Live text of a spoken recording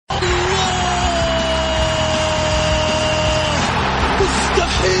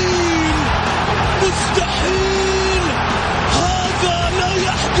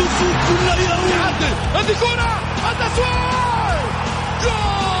هذه كرة التسويق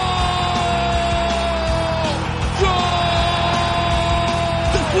جول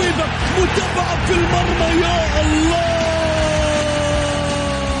تسويبة متابعة في المرمى يا الله.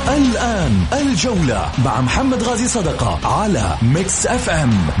 الآن الجولة مع محمد غازي صدقة على ميكس اف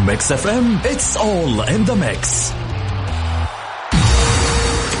ام. ميكس اف ام it's all in the mix.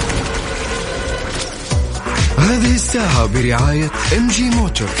 هذه الساعة برعاية MG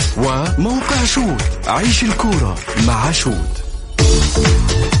موتورز وموقع شوت. عيش الكورة مع شوت.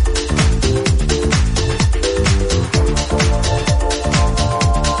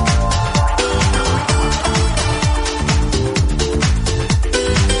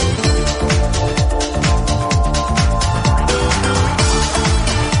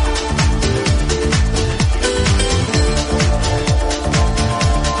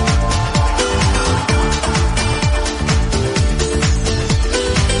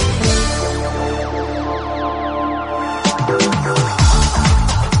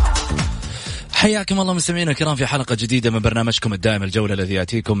 حياكم الله مستمعينا الكرام في حلقة جديدة من برنامجكم الدائم الجولة الذي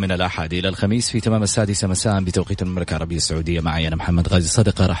يأتيكم من الأحد إلى الخميس في تمام 6 مساء بتوقيت المملكة العربية السعودية. معي أنا محمد غازي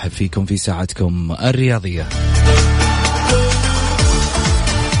صدقة، رحب فيكم في ساعتكم الرياضية.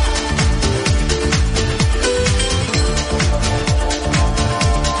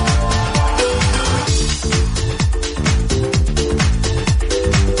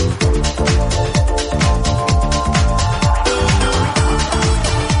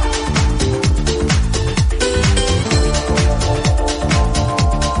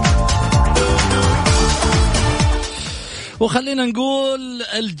 وخلينا نقول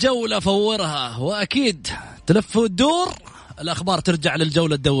الجولة فورها، وأكيد تلف وتدور الأخبار ترجع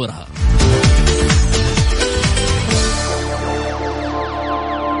للجولة تدورها.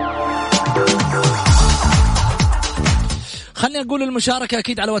 خلينا نقول المشاركة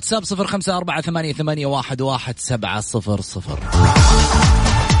أكيد على واتساب 0548811700.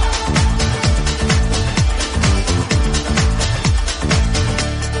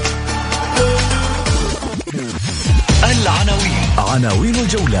 عناوين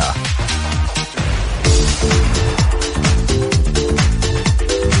الجولة.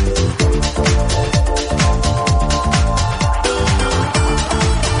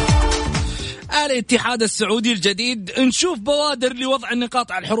 الاتحاد السعودي الجديد، نشوف بوادر لوضع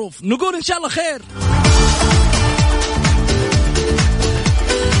النقاط على الحروف، نقول إن شاء الله خير.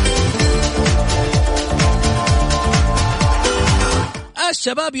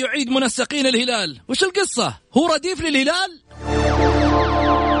 الشباب يعيد منسقين الهلال، وش القصة؟ هو رديف للهلال؟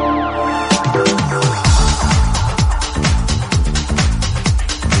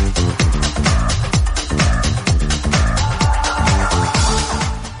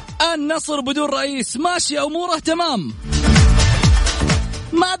 النصر بدون رئيس ماشي أموره تمام.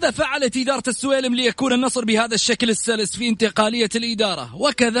 ماذا فعلت إدارة السويلم ليكون النصر بهذا الشكل السلس في انتقالية الإدارة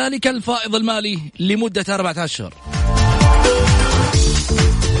وكذلك الفائض المالي لمدة 4 أشهر؟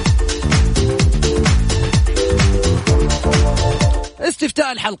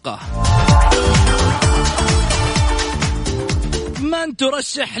 استفتاء الحلقة: من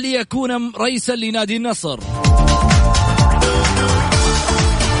ترشح ليكون رئيسا لنادي النصر؟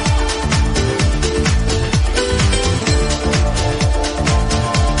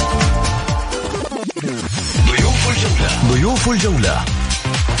 ضيوف الجولة.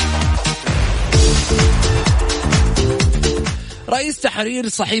 رئيس تحرير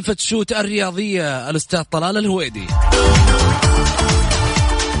صحيفة شوت الرياضية الأستاذ طلال الهويدي،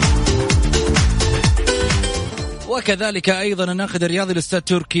 وكذلك أيضا الناقد الرياضي الأستاذ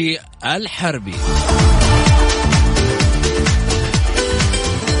تركي الحربي.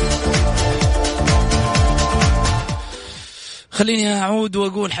 خليني أعود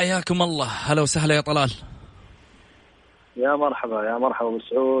وأقول حياكم الله، هلا وسهلا يا طلال. يا مرحبا يا مرحبا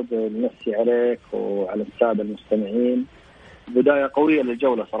بسعود، نمسي عليك وعلى السادة المستمعين. بداية قوية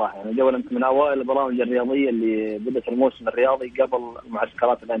للجولة صراحة، يعني الجولة من أوائل البرامج الرياضية اللي بدأت الموسم الرياضي قبل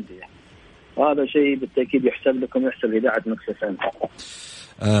معسكرات الأندية، وهذا شيء بالتأكيد يحسب لكم ويحسب إذاعة مكسفين.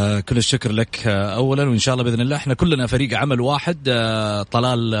 كل الشكر لك أولا، وإن شاء الله بإذن الله إحنا كلنا فريق عمل واحد.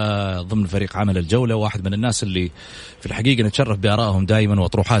 طلال ضمن فريق عمل الجولة، واحد من الناس اللي في الحقيقة نتشرف بآرائهم دائما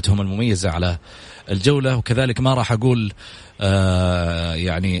وأطروحاتهم المميزة على الجولة. وكذلك ما راح أقول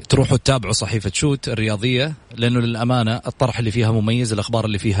يعني تروحوا تتابعوا صحيفة شوت الرياضية، لأنه للأمانة الطرح اللي فيها مميز، الأخبار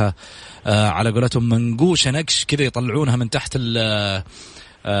اللي فيها على قولتهم منقوشة نقش كذا، يطلعونها من تحت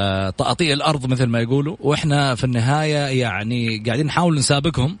تقطيع الأرض مثل ما يقولوا، وإحنا في النهاية يعني قاعدين نحاول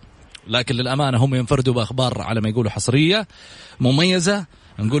نسابقهم، لكن للأمانة هم ينفردوا بأخبار على ما يقولوا حصرية مميزة.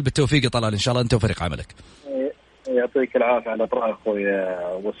 نقول بالتوفيق يا طلال إن شاء الله أنت وفريق عملك. يعطيك العافية على إطراء أخوي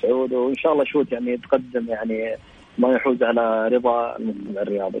أبو سعود، وإن شاء الله شوت يعني تقدم يعني ما يحوز على رضا المستمع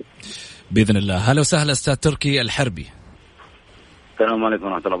الرياضي بإذن الله. هلا وسهلا أستاذ تركي الحربي. السلام عليكم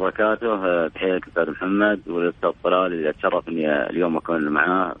ورحمة الله وبركاته. تحية لك أستاذ محمد والأستاذ طلال اللي أتشرف إني اليوم أكون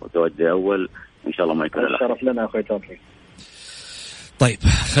معاه وتوجه أول، إن شاء الله ما يكون الشرف لنا أخوي تركي. طيب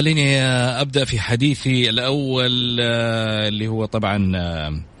خليني أبدأ في حديثي الأول اللي هو طبعا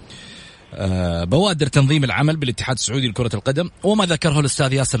بوادر تنظيم العمل بالاتحاد السعودي لكرة القدم وما ذكره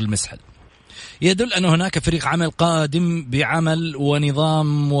الأستاذ ياسر المسحل يدل أن هناك فريق عمل قادم بعمل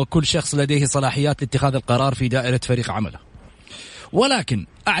ونظام، وكل شخص لديه صلاحيات لاتخاذ القرار في دائرة فريق عمله، ولكن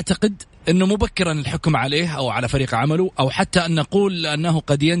أعتقد أنه مبكرا الحكم عليه أو على فريق عمله، أو حتى أن نقول أنه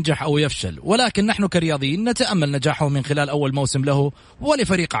قد ينجح أو يفشل، ولكن نحن كرياضيين نتأمل نجاحه من خلال أول موسم له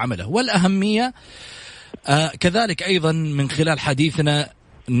ولفريق عمله، والأهمية كذلك أيضا من خلال حديثنا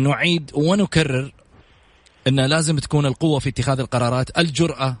نعيد ونكرر أن لازم تكون القوة في اتخاذ القرارات،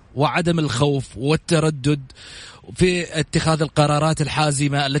 الجرأة وعدم الخوف والتردد في اتخاذ القرارات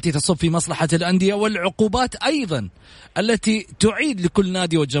الحازمة التي تصب في مصلحة الأندية، والعقوبات أيضا التي تعيد لكل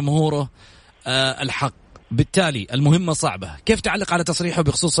نادي وجمهوره الحق. بالتالي المهمة صعبة. كيف تعلق على تصريحه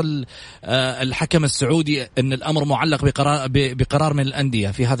بخصوص الحكم السعودي أن الأمر معلق بقرار من الأندية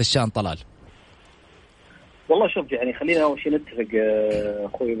في هذا الشأن طلال؟ والله شوف يعني خلينا أول شيء نتفق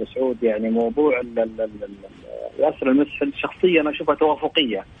أخوي مسعود، يعني موضوع ياسر المسحل شخصية أنا أشوفها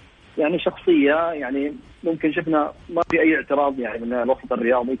توافقية، يعني شخصية يعني ممكن شفنا ما في أي اعتراض يعني من الوسط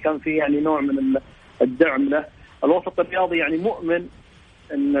الرياضي، كان في يعني نوع من الدعم له. الوسط الرياضي يعني مؤمن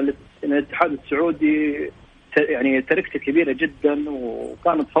أن الاتحاد السعودي يعني تركته كبيرة جدا،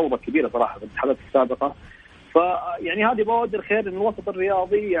 وكانت فوضى كبيرة صراحة في الاتحادات السابقة. فيعني هذه بوادر خير ان الوسط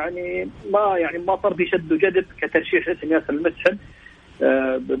الرياضي يعني ما صار في شد وجذب كترشيح اسم ياسر المسحل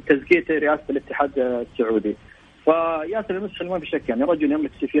بتزكية رئاسة الاتحاد السعودي. فياسر المسحل ما في شك يعني رجل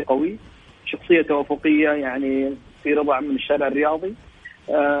يملك سي قوي، شخصية توافقية، يعني في رضا من الشارع الرياضي.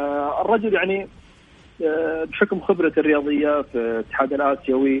 الرجل يعني بحكم خبرة الرياضية في الاتحاد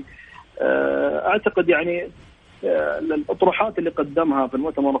الآسيوي أعتقد يعني الأطروحات اللي قدمها في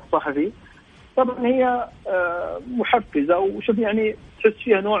المؤتمر الصحفي طبعا هي محفزة، وشوف يعني تحس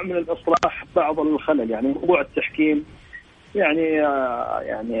فيها نوع من الإصلاح بعض الخلل. يعني موضوع التحكيم يعني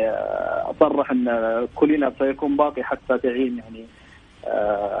أصرح أن كلنا سيكون باقي حتى تعيين يعني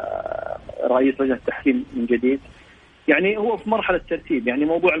رئيس لجنة التحكيم من جديد. يعني هو في مرحلة ترتيب. يعني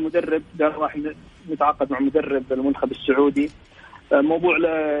موضوع المدرب قال راح نتعاقد مع مدرب المنتخب السعودي. موضوع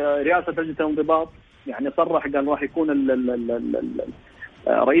رئاسة لجنة الانضباط يعني صرح قال راح يكون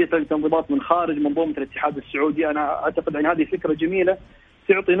رئيس لجنة الانضباط من خارج منظومة الاتحاد السعودي. أنا أعتقد أن هذه فكرة جميلة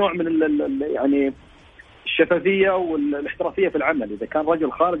تعطي نوع من يعني الشفافية والاحترافية في العمل إذا كان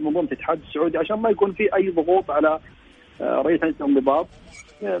رجل خارج منظومة الاتحاد السعودي، عشان ما يكون في أي ضغوط على رئيس لجنة الانضباط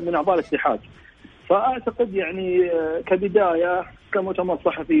من أعضاء الاتحاد. فأعتقد يعني كبداية كمؤتمر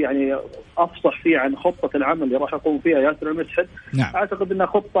صحفي يعني أفصح فيه عن خطة العمل اللي راح يقوم فيها ياسر المسحل. نعم. أعتقد أنها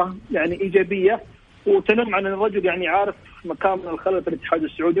خطة يعني إيجابية وتنم عن الرجل يعني عارف مكان من الخلل في الاتحاد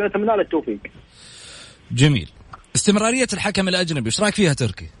السعودي، ونتمنى له التوفيق. جميل. استمرارية الحكم الأجنبي إيش رأيك فيها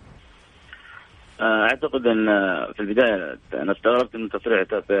تركي؟ أعتقد أن في البداية أنا استغربت من تصريح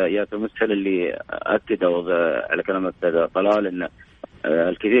ياسر المسحل اللي أكد على كلام الأستاذ طلال أن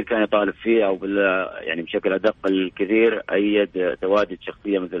الكثير كان يطالب فيه أو يعني بشكل أدق الكثير أيد تواجد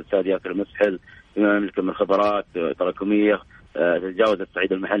شخصية مثل الأستاذ ياسر المسحل بما يملك من خبرات تراكمية تتجاوز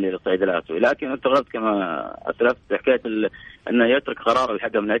الصعيد المحلي للصعيد الآسيوي. لكن استغربت كما أسلفت حكاية أنه يترك قرار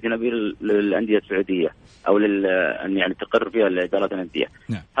الحكم الأجنبي للأندية السعودية أو أن يعني تقر فيها الإدارات الأندية.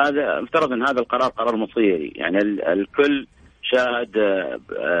 نعم. هذا مفترض أن هذا القرار قرار مصيري، يعني الكل شاهد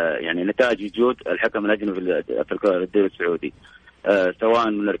يعني نتائج وجود الحكم الأجنبي في الدوري السعودي، سواء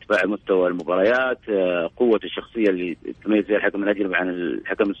من ارتفاع مستوى المباريات، قوة الشخصية اللي تميز فيها الحكم الأجنبي عن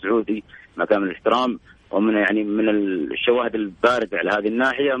الحكم السعودي مع كامل الاحترام. ومن يعني من الشواهد البارزة على هذه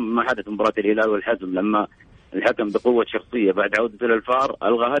الناحية ما حدث مباراة الهلال والحزم، لما الحكم بقوة شخصية بعد عودة إلى الفار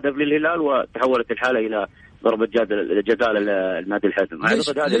ألغى هدف للهلال وتحولت الحالة إلى ضربة جزاء للنادي الحزم.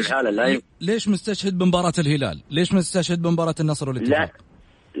 أعتقد هذه الحالة ليش مستشهد بمباراة الهلال؟ ليش مستشهد بمباراة النصر والاتفاق؟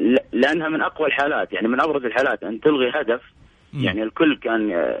 لأنها من أقوى الحالات، يعني من أبرز الحالات أن تلغي هدف. يعني الكل كان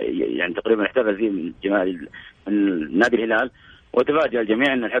يعني تقريبا احتفل فيه من جماهير النادي الهلال، وتفاجأ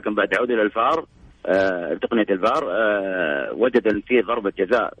الجميع أن الحكم بعد عودة إلى الفار تقنية الفار وجد أن فيه ضربة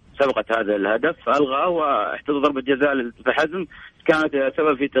جزاء سبقت هذا الهدف فألغاه واحتضر ضربة جزاء للحزم كانت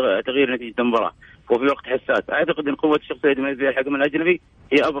سبب في تغيير نتيجة المباراة وفي وقت حساس. أعتقد أن قوة الشخصية يتميز بها الحكم الأجنبي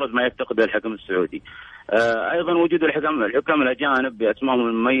هي أبرز ما يفتقده الحكم السعودي. أيضا وجود الحكام الأجانب بأسمائهم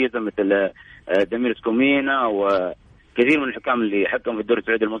المميزة مثل دمير سكومينا وكثير من الحكام اللي حكموا في الدوري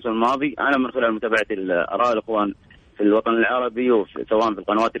السعودي الموسم الماضي. أنا من خلال متابعتي الآراء الإخوان في الوطن العربي سواء في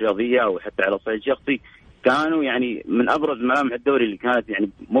القنوات الرياضية أو حتى على الصعيد الشخصي كانوا يعني من أبرز ملامح الدوري اللي كانت يعني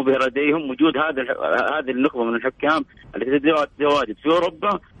مبهرة لديهم وجود هذه النخبة من الحكام التي تتواجد في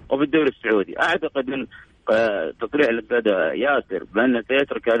أوروبا وفي الدوري السعودي. أعتقد أن تطليع الأستاذ ياسر بأن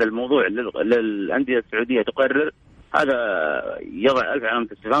سيترك هذا الموضوع للأندية السعودية تقرر، هذا يضع ألف علامة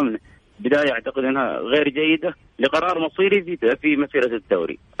استفهام. بداية أعتقد أنها غير جيدة لقرار مصيري في مسيرة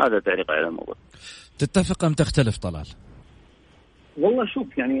الدوري. هذا تعليق على الموضوع. تتفق أم تختلف طلال؟ والله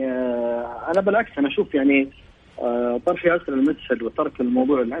شوف يعني أنا بالعكس، أنا أشوف يعني طرح ياسر المسحل وترك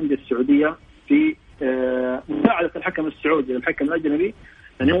الموضوع الأندية السعودية في مساعدة الحكم السعودي للحكم الأجنبي.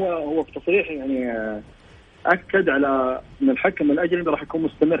 يعني هو في تصريح يعني أكد على أن الحكم الأجنبي راح يكون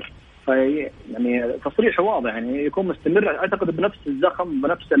مستمر. يعني تصريح واضح يعني يكون مستمر، أعتقد بنفس الزخم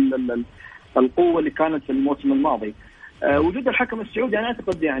بنفس القوة اللي كانت في الموسم الماضي. وجود الحكم السعودي أنا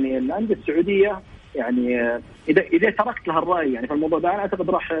أعتقد يعني الأندية السعودية يعني إذا تركت لها الرأي يعني في الموضوع ده، أنا أعتقد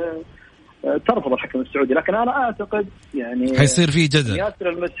راح ترفض الحكم السعودي. لكن أنا أعتقد يعني حيصير فيه جدل. ياسر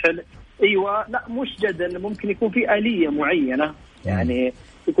المسحل أيوة، لا مش جدل، ممكن يكون في آلية معينة يعني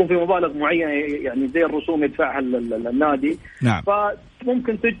يكون في مبالغ معينة يعني زي الرسوم يدفعها النادي. نعم.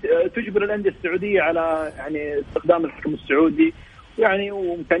 فممكن تجبر الأندية السعودية على يعني استخدام الحكم السعودي يعني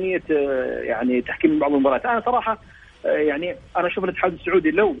وإمكانية يعني تحكيم بعض المباريات. أنا صراحة يعني أنا أشوف الاتحاد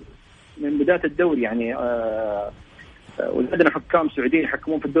السعودي لو من بداية الدوري يعني وزادنا حكام سعوديين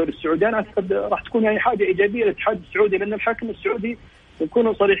يحكمون في الدوري السعودي، أنا أعتقد راح تكون يعني حاجة إيجابية للاتحاد السعودي، لأن الحكم السعودي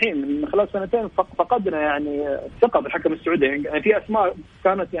يكونوا صريحين من خلال سنتين فقدنا يعني ثقة بالحكم السعودي. يعني في أسماء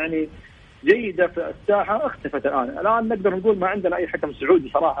كانت يعني جيدة في الساحة اختفت الآن نقدر نقول ما عندنا أي حكم سعودي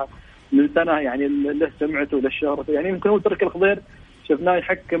صراحة من سنة يعني له سمعته وله شهرته. يعني يمكن هو ترك الخضير شفناه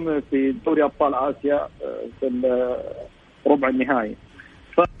يحكم في دوري أبطال آسيا في ربع النهائي.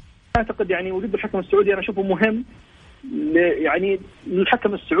 فأعتقد يعني وجود الحكم السعودي أنا أشوفه مهم يعني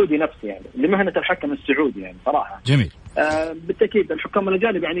للحكم السعودي نفسه، يعني لمهنة الحكم السعودي يعني صراحة. جميل. بالتأكيد الحكام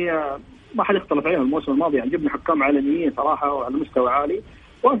الأجانب يعني ما حد يختلف عليهم الموسم الماضي، يعني جبنا حكام عالميين صراحة وعلى مستوى عالي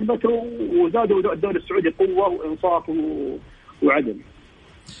وأثبتوا وزادوا الدوري السعودي قوة وإنصاف وعدل.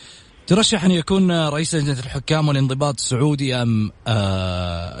 ترشح أن يكون رئيس لجنة الحكام والانضباط سعودي أم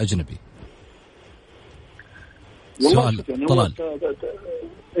أجنبي؟ سؤال يعني طلال.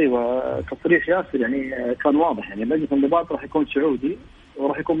 ايوه تصريح ياسر يعني كان واضح، يعني لجنه الانضباط راح يكون سعودي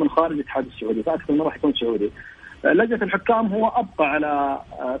وراح يكون من خارج الاتحاد السعودي، فاكثر انه راح يكون سعودي. لجنه الحكام هو ابقى على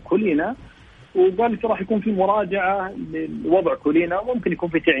كولينا وقال راح يكون في مراجعه لوضع كولينا وممكن يكون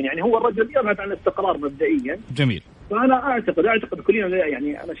في تعيين، يعني هو الرجل يبحث عن الاستقرار مبدئيا. جميل. فانا اعتقد كولينا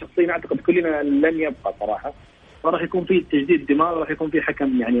يعني انا شخصيا اعتقد كولينا لن يبقى صراحه، فراح يكون في تجديد دماء وراح يكون في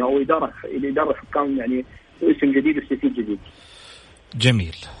حكم يعني او اداره حكام يعني اسم جديد وسياسي جديد.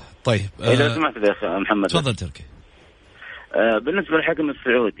 جميل. طيب إذا سمحت يا أخي محمد. تفضل تركي. بالنسبة للحكم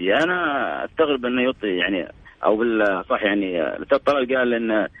السعودي أنا أستغرب أنه يعطي يعني أو بالصح يعني طلال قال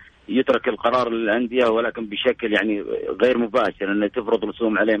أن يترك القرار للأندية ولكن بشكل يعني غير مباشر أنه تفرض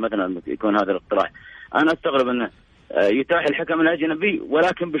رسوم عليه مثلا يكون هذا الاقتراح. أنا أستغرب أنه يتاح الحكم الأجنبي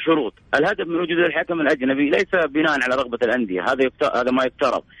ولكن بشروط. الهدف من وجود الحكم الأجنبي ليس بناء على رغبة الأندية، هذا ما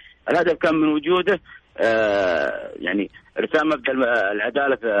يفترض. الهدف كان من وجوده يعني رسام مبدأ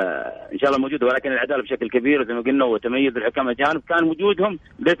العدالة إن شاء الله موجودة، ولكن العدالة بشكل كبير زي ما قلنا وتميز الحكام الأجانب كان وجودهم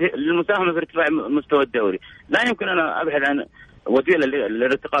للمساهمة في ارتفاع مستوى الدوري. لا يمكن أنا أبحث عن وسيلة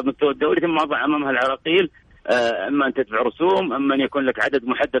لارتقاء مستوى الدوري ثم أضع أمامها العراقيل، أما أن تدفع رسوم أما أن يكون لك عدد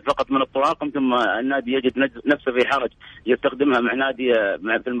محدد فقط من الطواقم ثم النادي يجد نفسه في حرج يستخدمها مع نادي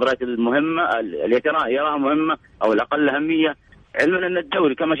في المباريات المهمة اللي يراها مهمة أو الأقل أهمية، علما أن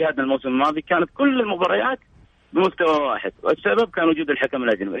الدوري كما شاهدنا الموسم الماضي كانت كل المباريات بمستوى واحد، والسبب كان وجود الحكم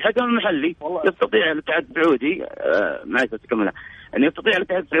الأجنبي. الحكم المحلي يستطيع الاتحاد السعودي أن يستطيع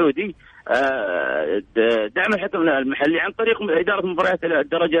الاتحاد السعودي دعم الحكم المحلي عن طريق إدارة مباريات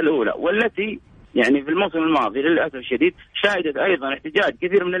الدرجة الأولى، والتي يعني في الموسم الماضي للأسف الشديد شاهدت أيضا احتجاج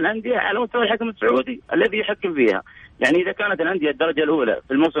كثير من الأندية على مستوى الحكم السعودي الذي يحكم فيها. يعني إذا كانت الأندية الدرجة الأولى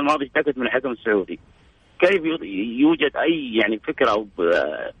في الموسم الماضي اشتكت من الحكم السعودي، كيف يوجد أي يعني فكرة أو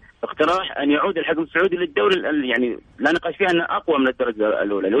اقتراح أن يعود الحكم السعودي للدوري يعني لا نقاش فيها أنه أقوى من الدرجة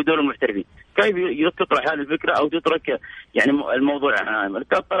الأولى اللي هو دوري المحترفين؟ كيف تطرح هذه الفكرة أو تترك يعني الموضوع عام؟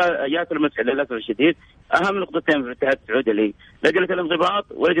 ياسر المسحل للأسف الشديد أهم نقطتين في الاتحاد السعودي اللي لجنة الانضباط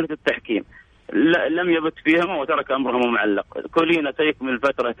ولجنة التحكيم لم يبت فيهما وترك أمرهم معلق. كولينا سيكمل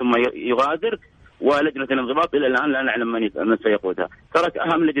فترة ثم يغادر، ولجنة الانضباط إلى الآن لا نعلم من سيقودها. ترك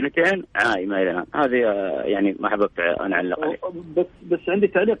أهم لجنتين عائمة إلى الآن. هذه يعني ما حببت أن أعلق عليه. بس عندي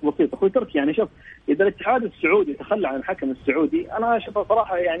تعليق بسيط أخوي تركي. يعني شوف، إذا الاتحاد السعودي تخلى عن الحكم السعودي أنا أشوفه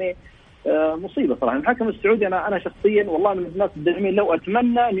صراحة يعني مصيبة صراحة. الحكم السعودي أنا شخصيا والله من الناس الداعمين لو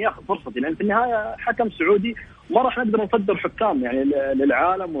أتمنى أن يأخذ فرصتي، لأن في النهاية حكم سعودي ما راح نقدر نصدر حكام يعني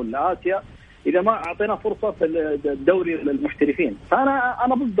للعالم والآسيا إذا ما أعطينا فرصة في الدوري للمحترفين.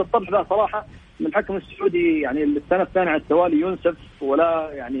 فأنا ضد الطرح ذا صراحة من الحكم السعودي، يعني السنة الثانية على التوالي ينسف ولا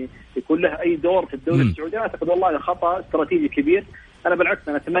يعني يكون له أي دور في الدوري السعودي. أعتقد والله خطأ استراتيجي كبير. أنا بالعكس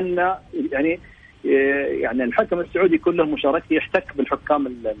أنا أتمنى يعني الحكم السعودي كله مشاركة يحتك بالحكام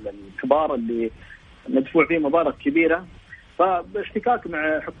الكبار اللي مدفوع فيه مبالغ كبيرة، فاحتكاك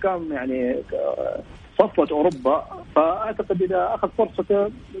مع حكام يعني صفوة أوروبا. فأعتقد إذا أخذ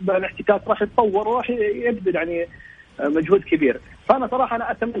فرصته بالاحتكاك راح يتطور وراح يبذل يعني مجهود كبير. فأنا صراحة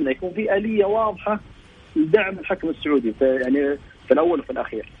أنا أتمنى يكون في آلية واضحة لدعم الحكم السعودي يعني في الأول وفي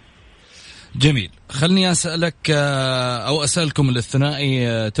الأخير. جميل. خلني أسألك أو أسألكم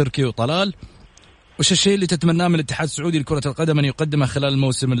الثنائي تركي وطلال، وش الشيء اللي تتمناه من الاتحاد السعودي لكرة القدم أن يقدمه خلال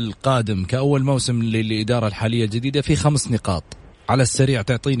الموسم القادم كأول موسم للإدارة الحالية الجديدة؟ في 5 نقاط على السريع،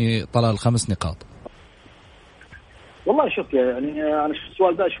 تعطيني طلال 5 نقاط. والله شوف يعني أنا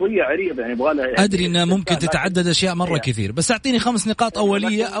السؤال ده شوية عريض يعني يبغى يعني أدري إنه ممكن تتعدد أشياء مرة كثير، بس أعطيني 5 نقاط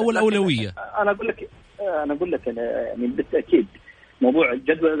أولية أو الأولوية. أنا أقول لك يعني بالتأكيد موضوع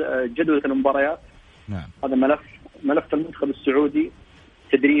جدول المباريات. نعم. هذا ملف المنتخب السعودي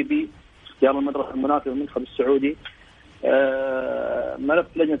تدريبي، اختيار المدرسة المناسبة للمنتخب السعودي. ملف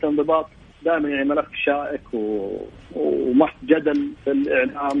لجنة الانضباط دائما يعني ملف شائك ومحط جدل في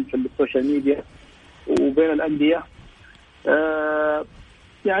الإعلام في السوشيال ميديا وبين الأندية.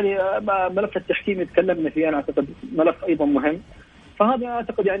 يعني ملف التحكيم يتكلمنا فيه، أنا أعتقد ملف أيضا مهم. فهذا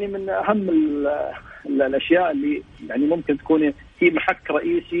أعتقد يعني من أهم الأشياء اللي يعني ممكن تكون في محك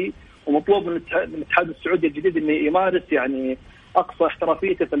رئيسي ومطلوب من الاتحاد السعودي الجديد إنه يمارس يعني أقصى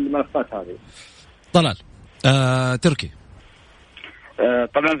احترافيته في الملفات هذه. طلال تركي.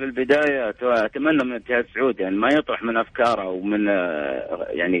 طبعا في البداية أتمنى من الاتحاد السعودي يعني ما يطرح من أفكاره ومن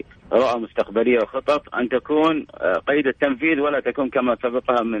يعني رؤى مستقبلية وخطط أن تكون قيد التنفيذ ولا تكون كما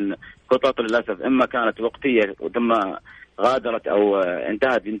سبقها من خطط للأسف إما كانت وقتية ثم غادرت أو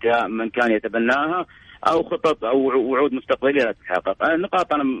انتهت بانتهاء من كان يتبناها، أو خطط أو وعود مستقبلية لا تتحقق.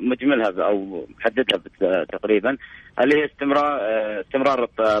 النقاط أنا مجملها أو محددها تقريبا، اللي هي استمرار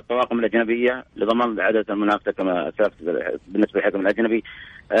الطواقم الأجنبية لضمان عدد المنافسة كما سبق بالنسبة للحكم الأجنبي،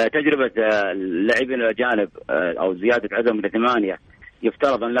 تجربة اللاعبين الأجانب أو زيادة عددهم إلى 8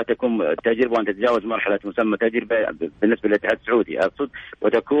 يفترض أن لا تكون تجربة وأن تتجاوز مرحلة مسمى تجربة بالنسبة للاتحاد السعودي أقصد،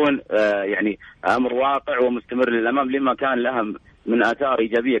 وتكون يعني أمر واقع ومستمر للأمام لما كان لها من آثار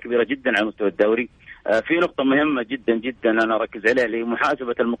إيجابية كبيرة جدا على مستوى الدوري. في نقطة مهمة جدا جدا أنا أركز عليها اللي هي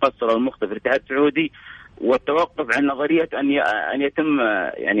محاسبة المقصر والمخطئ في الاتحاد السعودي، والتوقف عن نظرية أن يتم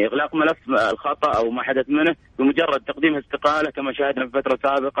يعني إغلاق ملف الخطأ أو ما حدث منه بمجرد تقديم استقالة كما شاهدنا في فترة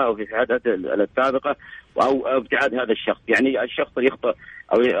سابقة أو في الشهادات السابقة، أو ابتعاد هذا الشخص. يعني الشخص يخطئ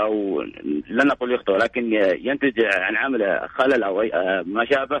أو لا نقول يخطئ ولكن ينتج عن عمله خلل أو ما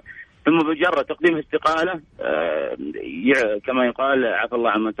شابه، ثم بمجرد تقديم استقالة كما يقال عفى الله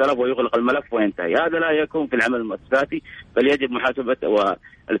عمن سلف ويغلق الملف وينتهي. هذا لا يكون في العمل المؤسساتي، بل يجب محاسبة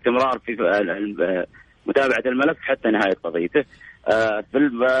والاستمرار في متابعة الملف حتى نهاية قضيته. في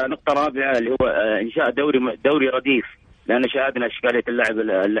النقطة الرابعة اللي هو إنشاء دوري رديف، لأن شاهدنا إشكالية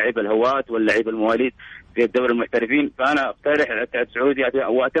اللاعب الهواة واللاعب المواليد في الدوري المحترفين. فأنا أقترح على الاتحاد السعودي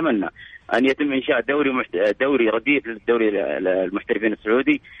وأتمنى أن يتم إنشاء دوري رديف للدوري المحترفين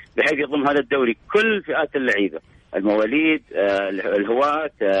السعودي، بحيث يضم هذا الدوري كل فئات اللعيبة، المواليد،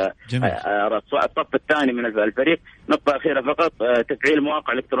 الهواة، الصف الثاني من الفريق. نقطة أخيرة فقط، تفعيل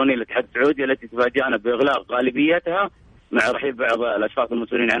مواقع إلكترونية للاتحاد السعودي التي تفاجأنا بإغلاق غالبيتها مع رحيل بعض الأشخاص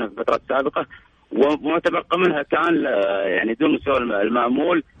المسؤولين عنها في الفترات السابقة، وما تبقى منها كان يعني دون مستوى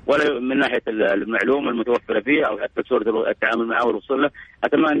المأمول ولا من ناحية المعلومة المتوفرة فيها أو حتى صورة التعامل معه والوصول له.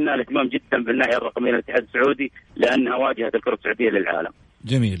 أتمنى الاهتمام جدا بالناحية الرقمية للاتحاد السعودي لأنها واجهة الكرة السعودية للعالم.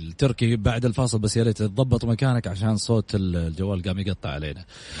 جميل. تركي بعد الفاصل بس يا ريت تضبط مكانك عشان صوت الجوال قام يقطع علينا.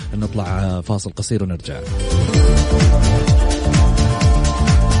 نطلع فاصل قصير ونرجع.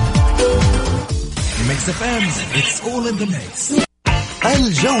 ميكس اف ام it's all in the mix.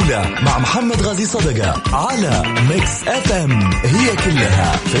 الجولة مع محمد غازي صدقة على ميكس اف ام، هي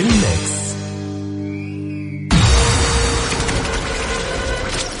كلها في الميكس.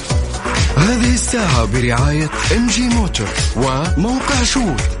 هذه الساعة برعاية MG موتور وموقع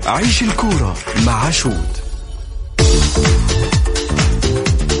شوت. عيش الكورة مع شوت.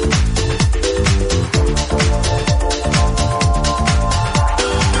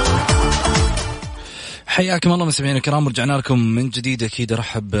 حياكم الله مستمعينا الكرام، ورجعنا لكم من جديد. أكيد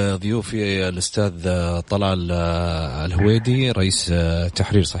أرحب بضيوفي الأستاذ طلال الهويدي رئيس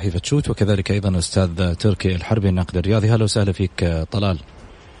تحرير صحيفة شوت، وكذلك أيضا الأستاذ تركي الحربي الناقد الرياضي. هلا وسهلا فيك طلال.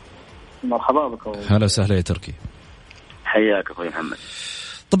 مرحبا بكم. هلا وسهلا يا تركي. حياك أخوي محمد.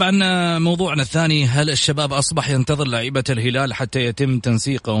 طبعا موضوعنا الثاني، هل الشباب أصبح ينتظر لعيبة الهلال حتى يتم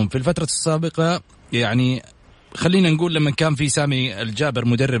تنسيقهم؟ في الفترة السابقة يعني خلينا نقول لما كان في سامي الجابر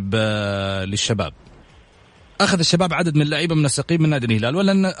مدرب للشباب، أخذ الشباب عدد من اللعيبة منسقين من نادي الهلال،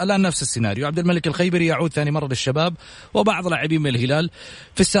 ولا الآن نفس السيناريو. عبد الملك الخيبري يعود ثاني مرة للشباب وبعض لاعبين من الهلال.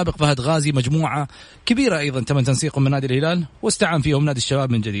 في السابق فهد غازي، مجموعة كبيرة أيضا تم تنسيقهم من نادي الهلال واستعان فيهم نادي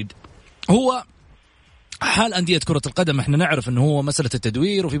الشباب من جديد. هو حال أندية كرة القدم احنا نعرف انه هو مسألة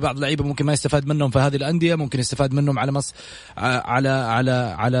التدوير، وفي بعض اللعيبة ممكن ما يستفاد منهم، فهذه الأندية ممكن يستفاد منهم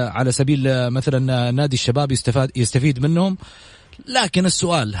على سبيل مثلا نادي الشباب يستفيد منهم. لكن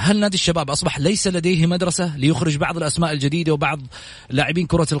السؤال، هل نادي الشباب أصبح ليس لديه مدرسة ليخرج بعض الأسماء الجديدة وبعض لاعبين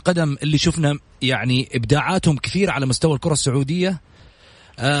كرة القدم اللي شفنا يعني إبداعاتهم كثير على مستوى الكرة السعودية؟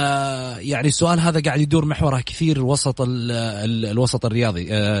 يعني السؤال هذا قاعد يدور محوره كثير وسط الوسط الرياضي.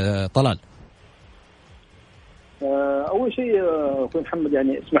 طلال، أول شيء أخوي محمد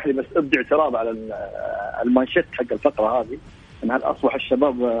يعني اسمح لي بس أبدي اعتراض على المانشيت حق الفقرة هذه، أن هل أصبح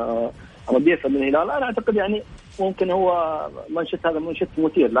الشباب رديفا للهلال. أنا أعتقد يعني ممكن هو منشط، هذا منشط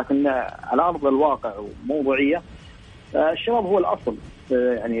مثير، لكن على أرض الواقع وموضوعية الشباب هو الأصل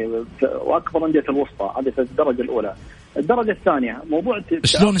يعني، وأكبر أندية الوسطى. هذه في الدرجة الأولى. الدرجة الثانية موضوع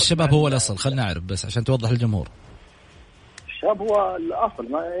شلون الشباب هو الأصل؟ خلنا نعرف بس عشان توضح للجمهور. الشباب هو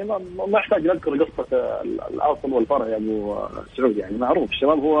الأصل، ما يحتاج نذكر قصة الأصل والفرع يا أبو سعود، يعني معروف.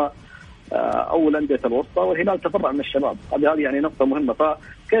 الشباب هو أول أندية الوسطى، والهلال تفرع من الشباب. هذه يعني نقطة مهمة.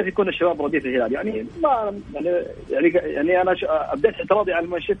 فكيف يكون الشباب رديف الهلال؟ يعني ما يعني أنا أبدأت اعتراضي على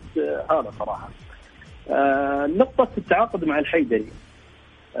المنشط هذا صراحة. نقطة التعاقد مع الحيدري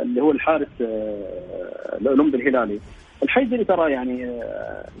اللي هو الحارس الأولمبي الهلالي. الحيدري ترى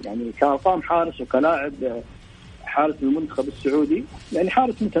يعني كقام حارس وكلاعب حارس المنتخب السعودي، يعني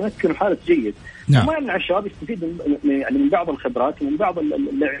حارس متمكن وحارس جيد. نعم. وما يمنع الشباب يستفيد من بعض الخبرات ومن بعض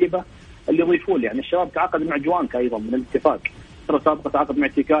اللعيبة اللي يضيفون. يعني الشباب تعاقد مع جوانكا أيضا من الاتفاق، ترى سابقا تعاقد مع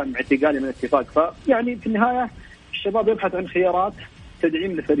اعتقالي من الاتفاق. فيعني في النهاية الشباب يبحث عن خيارات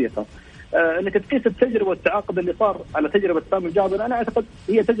تدعيم لفريقه. انك تقيس التجربه والتعاقد اللي صار على تجربه سامي الجابر، انا اعتقد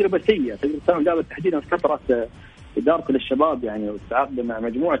هي تجربه سيئه. تجربه سامي الجابر تحديدا في فتره ادارته للشباب يعني، والتعاقد مع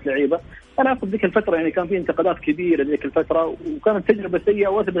مجموعه لعيبه. انا اعتقد ذيك الفتره يعني كان في انتقادات كبيره ذيك الفتره، وكانت تجربه سيئه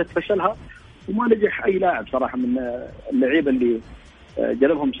واثبتت فشلها، وما نجح اي لاعب صراحه من اللعيبه اللي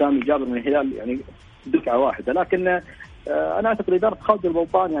جلبهم سامي الجابر من الهلال يعني دفعه واحده. لكن انا اعتقد اداره خالد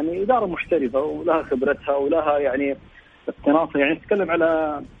البلطان يعني اداره محترفه ولها خبرتها ولها يعني اقتناصها. يعني نتكلم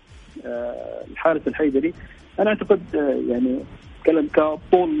على الحارس الحيدري، انا اعتقد يعني نتكلم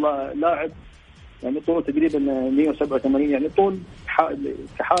كطول لاعب، يعني طوله تقريبا 187، يعني طول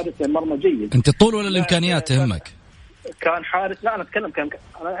كحارس مرمى جيد. انت الطول ولا الامكانيات تهمك؟ كان حارس، لا انا اتكلم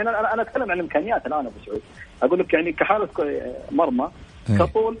انا اتكلم عن الامكانيات الان ابو سعود. اقول لك يعني كحارس مرمى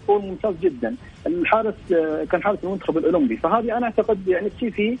كطول طول ممتاز جدا. الحارس كان حارس المنتخب الاولمبي، فهذه انا اعتقد يعني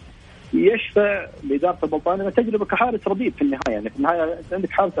السي يشفع لإدارة البلطان أن تجربة كحارس رديف في النهاية. يعني في النهاية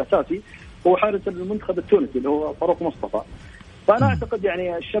عندك حارس أساسي هو حارس المنتخب التونسي اللي هو فاروق مصطفى. فأنا أعتقد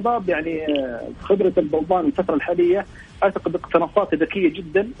يعني الشباب يعني خبرة البلطان الفترة الحالية أعتقد اقتناصات ذكية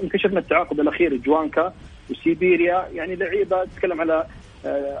جدا. انكشفنا التعاقد الأخير جوانكا وسيبيريا، يعني لعيبة تتكلم على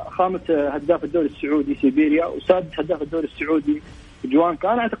خامس هداف الدوري السعودي سيبيريا وسادس هداف الدوري السعودي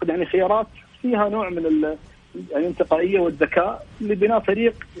جوانكا. أنا أعتقد يعني خيارات فيها نوع من يعني الانتقائية والذكاء لبناء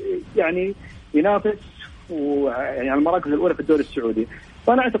فريق يعني ينافس ويعني على المراكز الأولى في الدوري السعودي.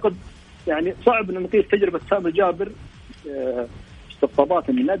 فأنا أعتقد يعني صعب أن نقيس تجربة سامي الجابر استقطابات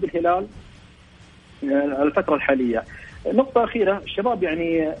من نادي الهلال على الفترة الحالية. نقطة أخيرة، الشباب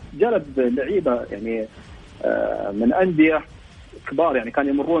يعني جلب لعيبة يعني من أندية كبار، يعني كانوا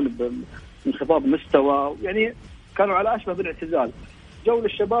يمرون بانخفاض مستوى، يعني كانوا على أشبه بالاعتزال. جو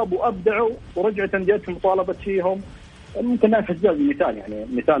للشباب وأبدعوا ورجعت أنديتهم مطالبة فيهم. ممكن نايف الزاز مثال، يعني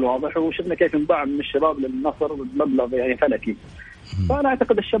مثال واضح، وشفنا كيف انباع من الشباب للنصر بمبلغ يعني فلكي. فأنا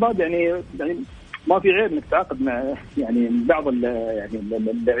أعتقد الشباب يعني ما في عيب إنك تتعاقد مع يعني بعض يعني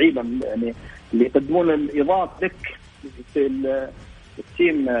اللعيبة يعني اللي يقدمون الإضافة لك في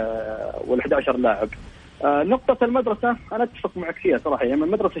التيم وال11 لاعب. نقطة المدرسة أنا أتفق معك فيها صراحة. يعني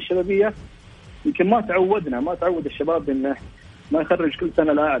المدرسة الشبابية يمكن ما تعود الشباب إنه ما يخرج كل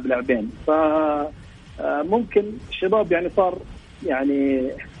سنة لاعبين. فممكن الشباب يعني صار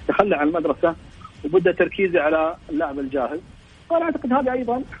يعني تخلى عن المدرسة وبدأ تركيزه على اللاعب الجاهز. فأنا أعتقد هذا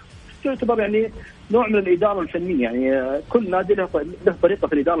أيضا تعتبر يعني نوع من الإدارة الفنية. يعني كل نادي له طريقة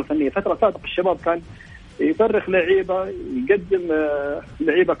في الإدارة الفنية. فترة سابقة الشباب كان يفرخ لعيبة، يقدم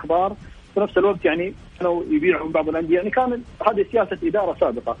لعيبة كبار، في نفس الوقت يعني كانوا يبيعوا بعض الأندية. يعني كان هذه سياسة إدارة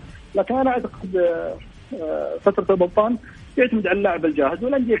سابقة. لكن أنا أعتقد فترة البلطان يعتمد على اللاعب الجاهز،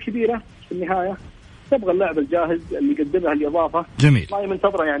 والأندية الكبيرة في النهاية تبغى اللاعب الجاهز اللي يقدمها الإضافة. جميل. ما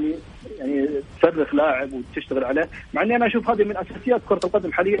منتظرة يعني تفرخ لاعب وتشتغل عليه. مع أني أنا أشوف هذه من أساسيات كرة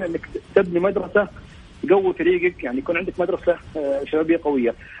القدم حاليا، أنك تبني مدرسة تقوي فريقك، يعني يكون عندك مدرسة شبابية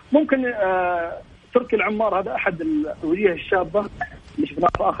قوية. ممكن تركي العمار هذا أحد الوجيه الشابة اللي شفناه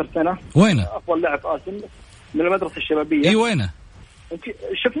في آخر سنة. وينه؟ أفضل لاعب آسن من المدرسة الشبابية. إيه وينه؟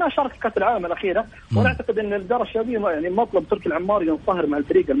 شفناه شارك في كأس العالم الأخيرة. وأنا أعتقد أن الإدارة الشبابية يعني مطلب تركي العمار ينصهر مع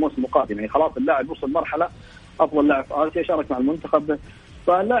الفريق الموسم القادم. يعني خلاص اللاعب وصل مرحلة أفضل لاعب في آسيا، شارك مع المنتخب،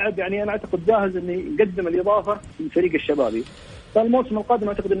 فاللاعب يعني أنا أعتقد جاهز إنه يقدم الإضافة للفريق الشبابي. فالموسم القادم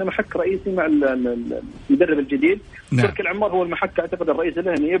أعتقد إنه محك رئيسي مع المدرب الجديد. نعم. تركي العمار هو المحك أعتقد الرئيسي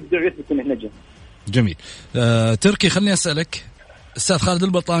له، إنه يبدع ويثبت إنه نجم. جميل. تركي، خلني أسألك، أستاذ خالد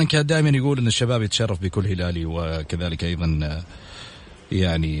البلطان كان دائما يقول إن الشباب يتشرف بكل هلالي، وكذلك أيضا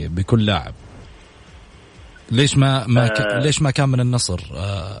يعني بكل لاعب. ليش ما كان من النصر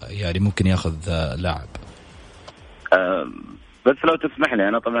يعني ممكن ياخذ لاعب؟ بس لو تسمح لي،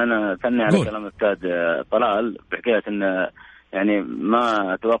 أنا طبعا ثني على كلام الأستاذ طلال بحكاية إن يعني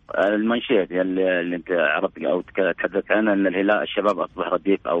ما أتوقع المنشية اللي أنت عرضت أو تحدثت عنها أن الهلال الشباب أصبح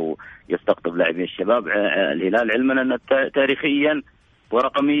رديف أو يستقطب لاعبين الشباب. الهلال علما أن تاريخيا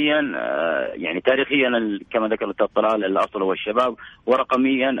ورقميا، يعني تاريخيا كما ذكر الأستاذ طلال الأصل هو الشباب،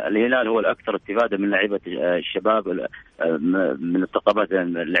 ورقميا الهلال هو الأكثر استفادة من لاعبة الشباب، من استقطابات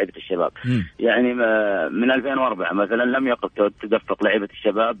لاعبة الشباب. يعني من 2004 مثلا لم يقف تدفق لاعبة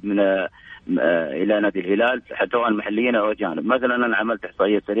الشباب من إلى نادي الهلال سواء محليين أو أجانب. مثلا أنا عملت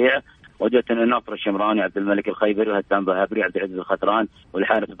إحصائية سريعة، وجدت أن ناصر الشمراني، عبد الملك الخيبري، وهتان بهابري، عبد العزيز الخطران،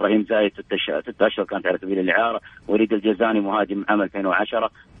 والحارس إبراهيم زايد 6 أشهر كانت على سبيل الإعارة، وليد الجزاني مهاجم عام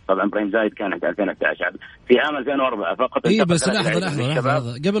 2010. طبعا إبراهيم زايد كان 2011. في عام 2004 فقط. إيه بس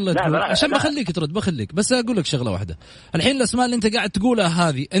لحظة قبل لا تقول، عشان بخليك ترد، بخليك بس أقول لك شغلة واحدة. الحين الأسماء اللي أنت قاعد تقولها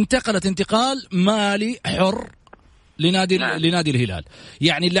هذه انتقلت انتقال مالي حر لنادي الهلال.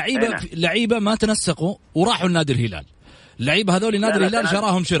 يعني اللعيبة ما تنسقوا وراحوا لنادي الهلال. اللعيبة هذول نادي الهلال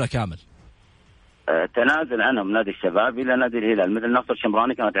شراهم شراء كامل. تنازل عنهم نادي الشباب إلى نادي الهلال. مثل ناصر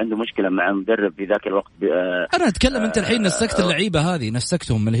الشمراني كانت عنده مشكلة مع المدرب في ذاك الوقت. أنا أتكلم أنت الحين نسكت اللعيبة هذه،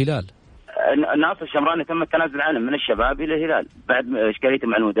 نسكتهم من الهلال. ناصر الشمراني تم التنازل عنه من الشباب إلى الهلال بعد إشكاليته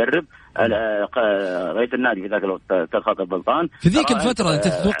مع المدرب. رئيس النادي في ذاك الوقت تخاطب البلطان. في ذيك الفترة أنت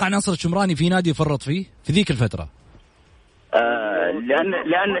تتوقع ناصر الشمراني في نادي يفرط فيه في ذيك الفترة؟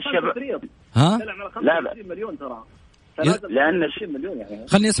 لأن الشباب لا مليون ترى. لأن مليون يعني.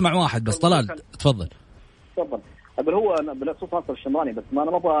 خلني أسمع واحد بس. طلال تفضل. قبل هو بخصوص ناصر الشمراني، بس ما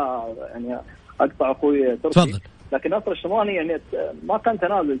أنا ما أبغى يعني أقطع أخوي تركي. تفضل. لكن ناصر الشمراني يعني ما كان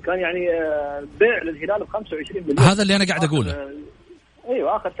تنازل، كان يعني بيع للهلال ب25 مليون. هذا اللي أنا قاعد أقوله.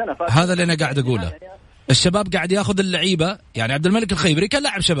 أيوة آخر سنة. هذا اللي أنا قاعد أقوله. الشباب قاعد يأخذ اللعيبة. يعني عبد الملك الخيبري كان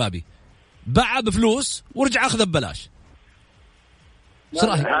لاعب شبابي، باع بفلوس ورجع أخذه ببلاش.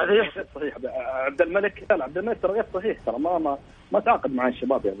 صحيح عبد الملك ترى غير صحيح. ترى ما تعاقد مع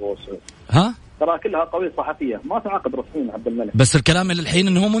الشباب يا ابو سعود. ها ترى كلها قوية صحفية، ما تعاقد رسميا عبد الملك. بس الكلام اللي الحين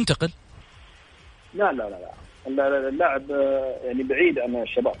انه هو منتقل. لا اللاعب يعني بعيد عن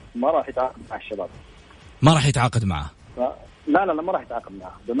الشباب، ما راح يتعاقد مع الشباب. ما راح يتعاقد معه. لا ما راح يتعاقد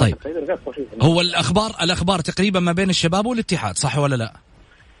معه. طيب غير صحيح. هو الأخبار تقريبا ما بين الشباب والاتحاد، صح ولا لا؟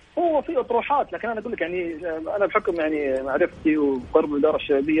 هو في اطروحات، لكن انا اقول لك يعني انا بحكم يعني معرفتي وقرب الاداره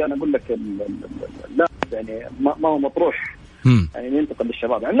الشبابيه انا اقول لك لا يعني ما هو مطروح يعني ينتقل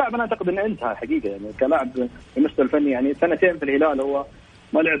للشباب. يعني اللاعب انا اعتقد انه انتهى حقيقه، يعني كلاعب المستوى الفني يعني 2 سنين في الهلال هو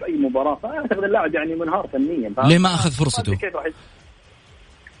ما لعب اي مباراه، فانا اعتقد اللاعب يعني منهار فنيا. ليه ما اخذ فرصته؟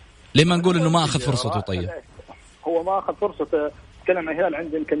 ليه ما نقول انه ما اخذ فرصته؟ طيب هو ما اخذ فرصته. تكلم عن الهلال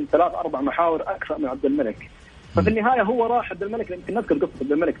عنده يمكن 3-4 محاور اكثر من عبد الملك. ففي النهاية هو راح عبد الملك. يمكن نذكر قصة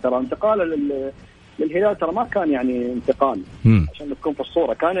عبد الملك، ترى انتقاله للهلال ترى ما كان يعني انتقال عشان تكون في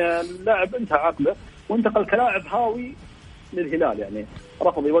الصورة. كان اللاعب انتهى عقده وانتقل كلاعب هاوي للهلال، يعني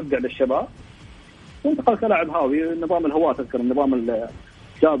رفض يوقع للشباب وانتقل كلاعب هاوي. نظام الهواة، تذكر النظام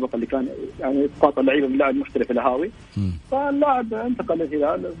السابق اللي كان يعني اسقاط اللعيبة من لاعب محترف إلى هاوي. فاللاعب انتقل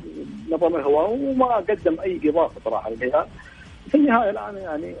للهلال نظام الهواة وما قدم أي إضافة صراحة للهلال. في النهاية الآن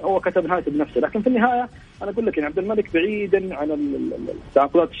يعني هو كتب نهايته بنفسه، لكن في النهاية أنا أقول لك إن عبد الملك بعيدا عن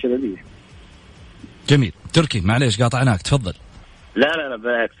التعاقدات الشبابية. جميل. تركي معليش قاطعناك، تفضل. لا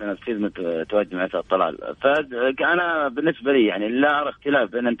بالعكس، أنا أكيد متواجد مع الطلال. فأنا بالنسبة لي يعني لا أرى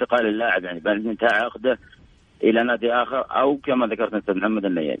اختلاف بين انتقال اللاعب يعني بين انتهاء عقده إلى نادي آخر، أو كما ذكرت أنت محمد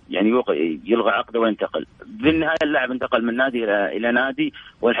أنه يعني يلغى عقده وينتقل. بالنهاية اللاعب انتقل من نادي إلى نادي،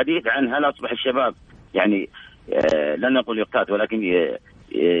 والحديث عن هل أصبح الشباب يعني لن نقول يقتات ولكن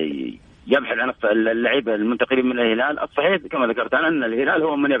يبحث عن اللعيبه المنتقلين من الهلال. الصحيح كما ذكرت انا ان الهلال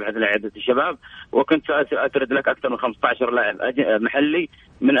هو من يبحث لعيبه الشباب، وكنت سأسرد لك اكثر من 15 لاعب محلي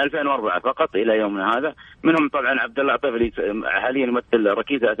من 2004 فقط الى يومنا هذا، منهم طبعا عبد الله عطيف اللي حاليا يمثل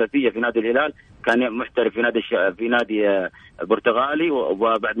ركيزه اساسيه في نادي الهلال، كان محترف في نادي برتغالي،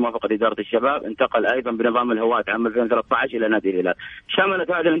 وبعد موافقه اداره الشباب انتقل ايضا بنظام الهواة عام 2013 الى نادي الهلال.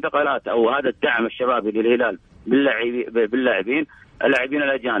 شملت هذه الانتقالات او هذا الدعم الشبابي للهلال باللاعبين اللاعبين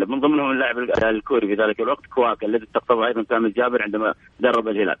الاجانب، من ضمنهم اللاعب الكوري في ذلك الوقت كواكا الذي استقطبه ايضا سامي الجابر عندما درب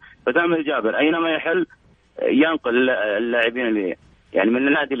الهلال. فسامي الجابر اينما يحل ينقل اللاعبين اللي يعني من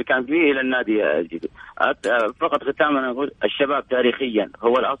النادي اللي كان فيه الى النادي الجديد. فقط ختاما نقول الشباب تاريخيا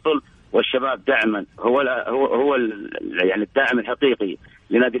هو الاصل، والشباب دعما هو يعني الداعم الحقيقي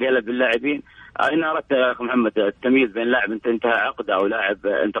لنادي الهلال باللاعبين. ان اردت يا اخ محمد التمييز بين لاعب انتهى عقده او لاعب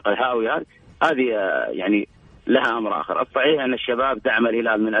انتقل هاوي، هذه يعني لها أمر آخر. الصحيح أن الشباب دعم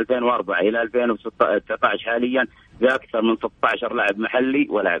الهلال من 2004 إلى 2019 حاليا بأكثر من 16 لاعب محلي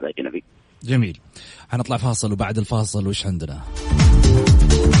ولاعب أجنبي. جميل. هنطلع فاصل، وبعد الفاصل وش عندنا؟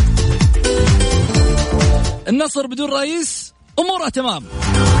 النصر بدون رئيس أموره تمام.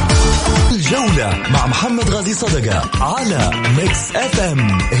 الجولة مع محمد غازي صدقة على ميكس اف ام،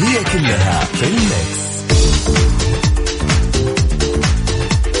 هي كلها في الميكس.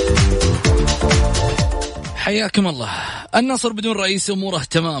 حياكم الله. النصر بدون رئيس أموره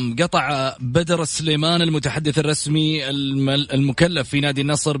تمام. قطع بدر السليمان المتحدث الرسمي المكلف في نادي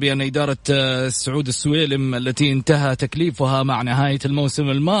النصر بأن إدارة سعود السويلم التي انتهى تكليفها مع نهاية الموسم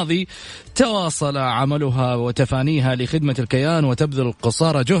الماضي تواصل عملها وتفانيها لخدمة الكيان وتبذل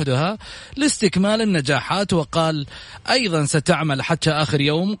قصارى جهدها لاستكمال النجاحات، وقال أيضا ستعمل حتى آخر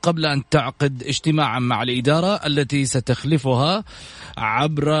يوم قبل أن تعقد اجتماعا مع الإدارة التي ستخلفها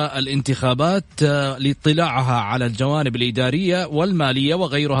عبر الانتخابات لاطلاعها على الجوانب الإدارية والمالية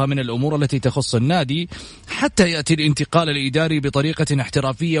وغيرها من الأمور التي تخص النادي حتى يأتي الانتقال الإداري بطريقة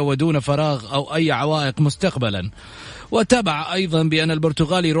احترافية ودون فراغ أو أي عوائق مستقبلا. وتابع أيضا بأن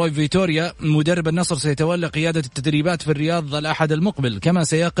البرتغالي روي فيتوريا مدرب النصر سيتولى قيادة التدريبات في الرياض الأحد المقبل، كما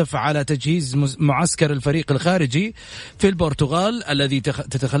سيقف على تجهيز معسكر الفريق الخارجي في البرتغال الذي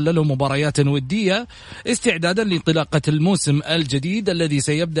تتخلله مباريات ودية استعدادا لانطلاقة الموسم الجديد الذي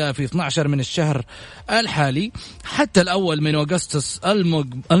سيبدأ في 12 من الشهر الحالي حتى الأول من أغسطس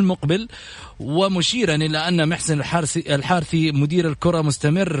المقبل. ومشيرا إلى أن محسن الحارثي مدير الكرة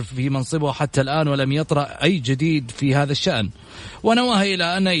مستمر في منصبه حتى الآن ولم يطرأ أي جديد في هذا الشأن. ونوه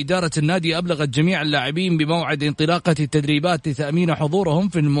إلى أن إدارة النادي أبلغت جميع اللاعبين بموعد انطلاقة التدريبات لتأمين حضورهم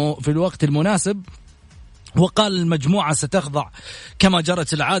في الوقت المناسب. وقال المجموعة ستخضع كما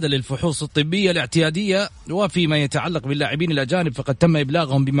جرت العادة للفحوص الطبية الاعتيادية. وفيما يتعلق باللاعبين الأجانب فقد تم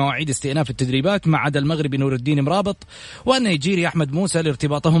إبلاغهم بمواعيد استئناف التدريبات ما عدا المغربي نور الدين مرابط والنيجيري أحمد موسى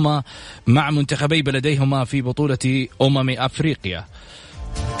لارتباطهما مع منتخبي بلديهما في بطولة أفريقيا.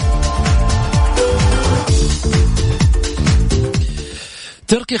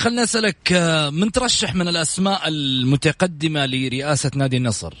 تركي، خلنا أسألك، من ترشح من الأسماء المتقدمة لرئاسة نادي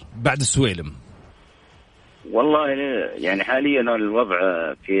النصر بعد السويلم؟ والله يعني حاليا الوضع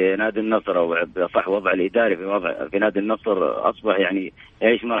في نادي النصر او صح وضع الاداري في نادي النصر اصبح يعني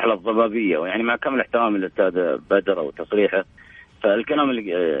يعيش مرحله ضبابيه، ويعني مع كامل احترامي للاستاذ بدر او تصريحه، فالكلام اللي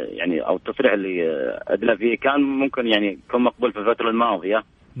يعني او التصريح اللي ادلى فيه كان ممكن يعني يكون مقبول في الفتره الماضيه.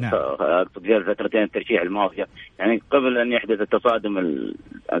 نعم. اقصد في الفترتين الترشيح الماضيه، يعني قبل ان يحدث التصادم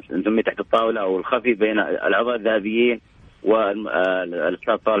نسميه تحت الطاوله او الخفي بين الاعضاء الذهبيين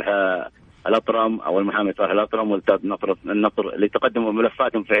والاستاذ صالح الأطرم أو المحامي صالح الأطرم والأستاذ النصر اللي تقدموا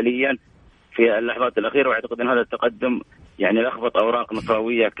ملفاتهم فعليا في اللحظات الأخيرة. وأعتقد أن هذا التقدم يعني لخبط أوراق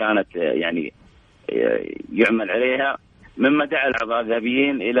نصراوية كانت يعني يعمل عليها، مما دعا الأعضاء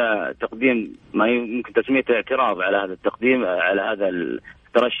الذهبيين إلى تقديم ما يمكن تسميته اعتراض على هذا التقديم على هذا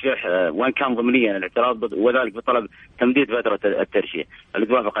الترشح، وإن كان ضمنيا الاعتراض، وذلك بطلب تمديد فترة الترشيح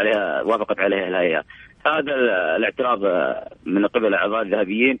اللي وافقت عليها الهيئة. هذا الاعتراض من قبل أعضاء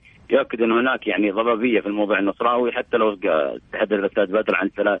الذهبيين يؤكد أن هناك يعني ضبابية في الموضوع النصراوي، حتى لو تحدث الأستاذ بدر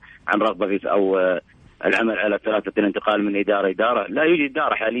عن رغبة في أو العمل على ثلاثة الانتقال من إدارة. لا يوجد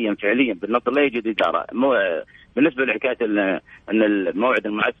إدارة حاليا فعليا بالنصر، لا يوجد إدارة. بالنسبة لحكاية أن الموعد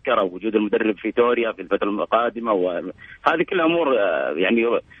المعسكر أو وجود المدرب فيتوريا في الفترة القادمة، وهذه كل أمور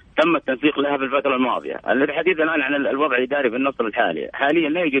يعني تم التنسيق لها في الفترة الماضية. الحديث الآن عن الوضع الإداري في النصر الحالي، حاليا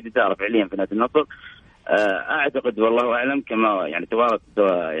لا يوجد إدارة فعليا في نادي النصر. أعتقد والله أعلم كما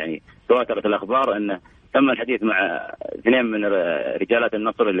يعني تواترت الأخبار أن تم الحديث مع اثنين من رجالات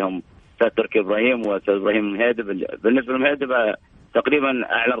النصر اللي هم أستاذ تركي إبراهيم وأستاذ إبراهيم المهيدب. بالنسبة للمهيدب تقريبا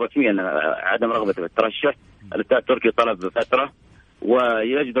أعلن رسميا عدم رغبته في الترشح. الأستاذ تركي طلب فترة،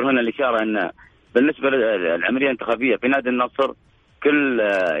 ويجدر هنا الإشارة أن بالنسبة للعملية الانتخابية في نادي النصر كل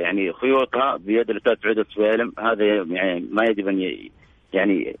يعني خيوطها بيد الأستاذ سعود السويلم. هذا يعني ما يجب أن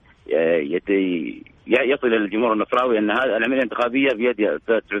يصل إلى الجمهور النصراوي أن هذه العملية الانتخابية بيد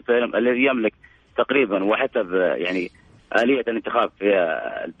الأستاذ سعود السويلم الذي يملك تقريبا وحسب يعني آلية الانتخاب في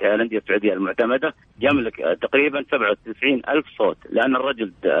الأندية السعودية المعتمدة يملك تقريبا 97,000 صوت، لأن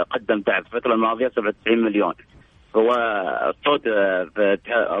الرجل قدم دعم في الفترة الماضية 97 مليون. هو الصوت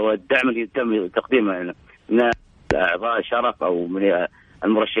أو الدعم اللي تم تقديمه من أعضاء شرف أو من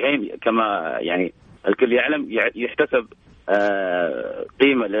المرشحين كما يعني الكل يعلم يحتسب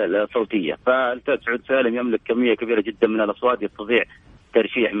قيمة صوتية. فالأستاذ سعود سالم يملك كمية كبيرة جدا من الأصوات يستطيع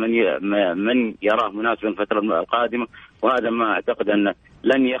ترشيح من يراه مناسبا الفترة القادمة. وهذا ما أعتقد أن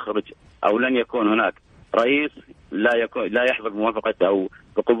لن يخرج أو لن يكون هناك رئيس لا يحظى بموافقة أو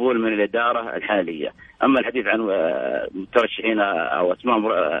بقبول من الإدارة الحالية. أما الحديث عن مترشحين أو أسماء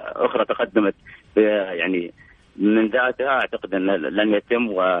أخرى تقدمت يعني من ذاتها، أعتقد أن لن يتم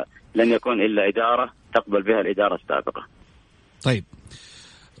ولن يكون إلا إدارة تقبل بها الإدارة السابقة. طيب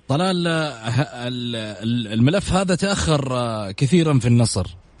طلال، الملف هذا تأخر كثيرا في النصر،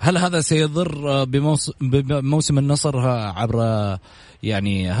 هل هذا سيضر بموسم النصر عبر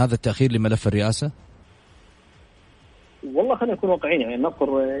يعني هذا التأخير لملف الرئاسة؟ والله خلينا نكون واقعيين، يعني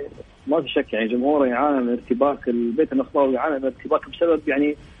النصر ما في شك يعني جمهوره يعاني من ارتباك، البيت النصراوي يعاني من ارتباك بسبب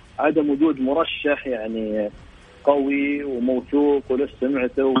يعني عدم وجود مرشح يعني قوي وموثوق ولسه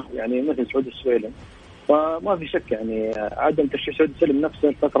سمعته يعني مثل سعود السويلم. فما في شك يعني عدم ترشيح سعود السويلم نفسه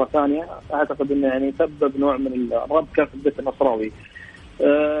الفترة ثانية أعتقد إنه يعني سبب نوع من الربكة في البيت النصراوي.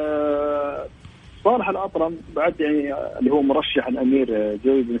 صالح الأطرم بعد يعني اللي هو مرشح الأمير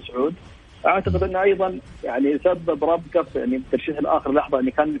جوي بن سعود، أعتقد أنه أيضا يعني سبب ربكة يعني الترشيح الآخر لحظة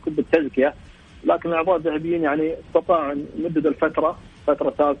يعني كان يكون بالتزكية، لكن الأعضاء الذهبيين يعني استطاعوا أن يمدد الفترة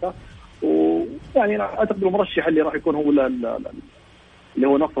ثالثة. ويعني أعتقد المرشح اللي راح يكون هو اللي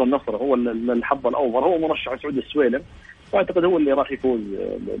هو النصر هو الحظ الأوفر هو مرشح سعود السويلم، وأعتقد هو اللي راح يفوز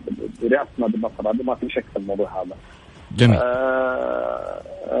برئاسة نادي النصر. هذا ما في شك في الموضوع هذا. جميل.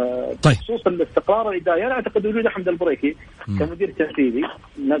 طيب خصوصا الاستقرار الإداري، أنا أعتقد وجود أحمد البريكي كمدير تنفيذي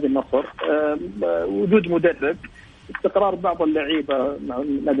نادي النصر، وجود مدرب، استقرار بعض اللعيبة مع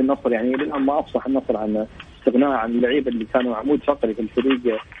نادي النصر، يعني لأن ما أفصح النصر عن استغناء عن اللعيبة اللي كانوا عمود فقري في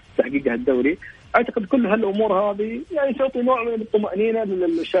الفريق تحقيق الدوري. أعتقد كل هالأمور هذه يعني تعطي نوع من الطمأنينة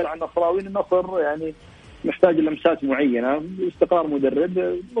للشارع النصراوي. النصر يعني محتاج لمسات معينة، استقرار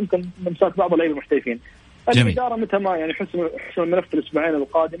مدرب، ممكن لمسات بعض اللعيبة محترفين. الإدارة متى ما يعني حسم الملف الأسبوعين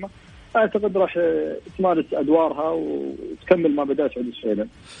القادمة أعتقد راح تمارس أدوارها وتكمل ما بدأ سعود السويلم.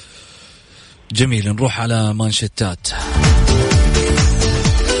 جميل، نروح على مانشيتات.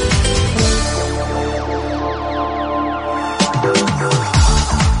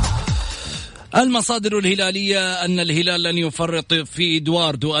 المصادر الهلالية أن الهلال لن يفرط في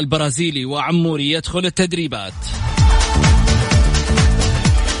إدواردو البرازيلي وعموري يدخل التدريبات.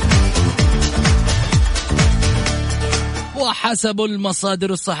 وحسب المصادر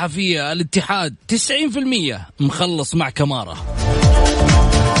الصحفية الاتحاد 90% مخلص مع كمارة.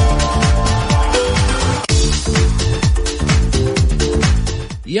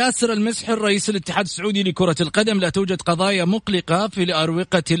 ياسر المسحر رئيس الاتحاد السعودي لكرة القدم: لا توجد قضايا مقلقة في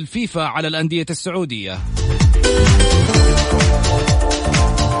أروقة الفيفا على الأندية السعودية.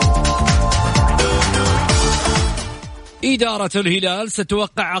 إدارة الهلال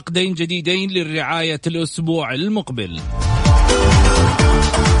ستوقع عقدين جديدين للرعاية الأسبوع المقبل.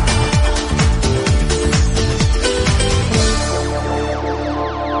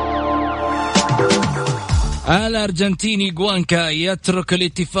 الأرجنتيني غوانكا يترك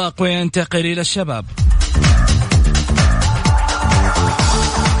الاتفاق وينتقل إلى الشباب.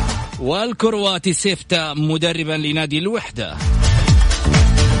 والكرواتي سيفتا مدربا لنادي الوحدة.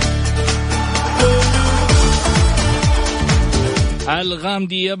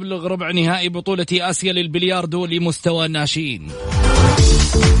 الغامدي يبلغ ربع نهائي بطولة آسيا للبلياردو لمستوى الناشئين.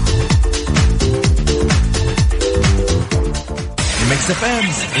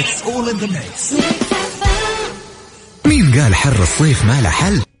 مين قال حر الصيف ما له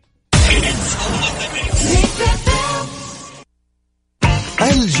حل؟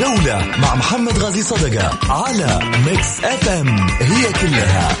 الجولة مع محمد غازي صدقة على ميكس اف ام. هي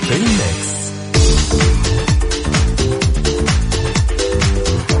كلها في الميكس.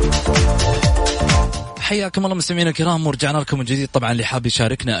 حياكم الله مستمعينا الكرام، ورجعنا لكم من جديد. طبعا اللي حاب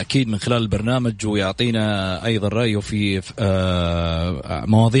يشاركنا أكيد من خلال البرنامج ويعطينا أيضا رأيه في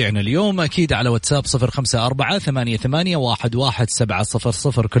مواضيعنا اليوم أكيد على واتساب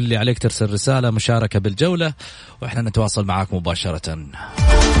 0548811700. كل اللي عليك ترسل رسالة مشاركة بالجولة وإحنا نتواصل معاك مباشرة.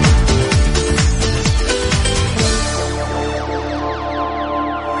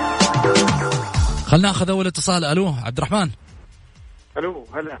 خلنا ناخذ أول اتصال. ألو عبد الرحمن. الو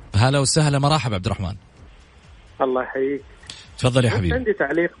هلا. هلا وسهلا، مرحبا عبد الرحمن. الله يحييك. تفضل يا حبيبي. عندي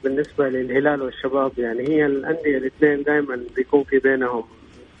تعليق بالنسبه للهلال والشباب، يعني هي الانديه الاثنين دائما بيكون في بينهم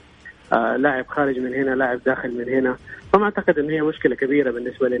لاعب خارج من هنا لاعب داخل من هنا، فما اعتقد ان هي مشكله كبيره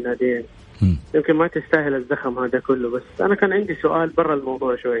بالنسبه للناديين. يمكن ما تستاهل الزخم هذا كله. بس انا كان عندي سؤال برا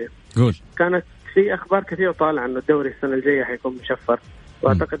الموضوع شويه. قول. كانت في اخبار كثير طالعه انه الدوري السنه الجايه حيكون مشفر،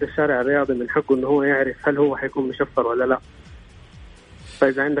 واعتقد الشارع الرياضي من حقه انه هو يعرف هل هو حيكون مشفر ولا لا.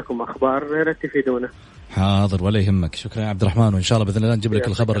 فإذا عندكم أخبار يا ريت تفيدونا. حاضر ولا يهمك. شكرا يا عبد الرحمن، وإن شاء الله بإذن الله نجيب لك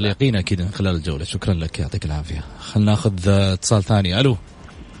الخبر اليقين أكيد من خلال الجولة. شكرا لك، يعطيك العافية. خلنا ناخذ اتصال ثاني. ألو.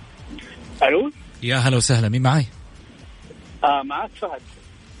 ألو. يا هلا وسهلا، مين معي؟ معك فهد.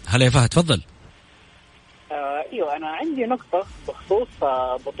 هلا يا فهد، تفضل. أيوة، أنا عندي نقطة بخصوص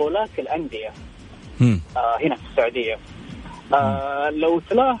بطولات الأندية هنا في السعودية. لو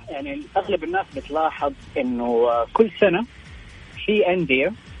تلاحظ يعني أغلب الناس بتلاحظ إنه كل سنة في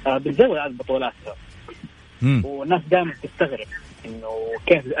أندية بتزود عدد بطولاتها، والناس دائما تستغرب إنه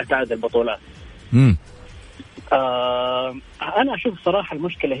كيف أتعدد البطولات. أنا أشوف صراحة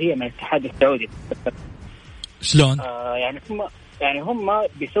المشكلة هي من الاتحاد السعودي. شلون؟ يعني هم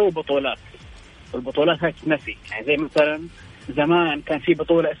بيسووا بطولات، والبطولات هاي تنفي. يعني زي مثلا زمان كان في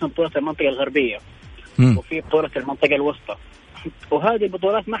بطولة اسمها بطولة المنطقة الغربية، وفي بطولة المنطقة الوسطى، وهذه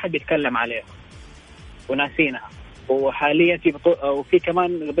البطولات ما حد بيتكلم عليها وناسينها. وحاليا في بطولة، وفي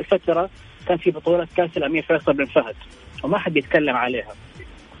كمان بالفترة كان في بطولة كأس الأمير فيصل بن فهد وما حد يتكلم عليها.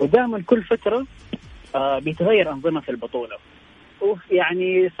 ودائما كل فترة بيتغير أنظمة البطولة،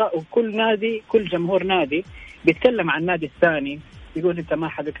 ويعني وكل نادي كل جمهور نادي بيتكلم عن النادي الثاني، يقول أنت ما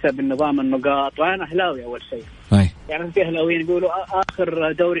حتكسب بالنظام النقاط. وأنا أهلاوي أول شيء، يعني في أهلاويين يقولوا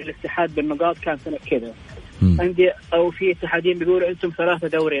آخر دوري الاتحاد بالنقاط كان سنة كذا، عندي أو في اتحادين بيقولوا أنتم 3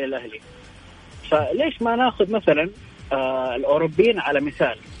 دوري للأهلي. فليش ما ناخذ مثلا الأوروبيين على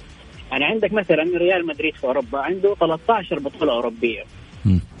مثال؟ يعني عندك مثلا ريال مدريد في أوروبا عنده 13 بطولة أوروبية،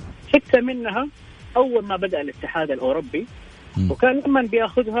 6 منها أول ما بدأ الاتحاد الأوروبي، وكان لما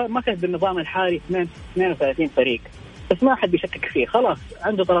بياخذها ما كان بالنظام الحالي 32 فريق، بس ما أحد بيشكك فيه، خلاص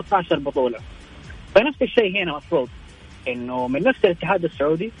عنده 13 بطولة. فنفس الشيء هنا مفروض إنه من نفس الاتحاد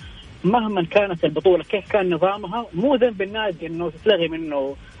السعودي مهما كانت البطولة كيف كان نظامها، مو ذنب النادي إنه تتلغي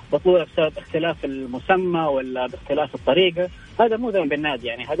منه بطولة بسبب اختلاف المسمى ولا باختلاف الطريقة. هذا مو ذنب النادي.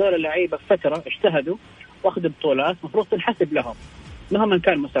 يعني هذول اللعيبة فترة اجتهدوا واخذوا بطولات، مفروض تنحسب لهم مهما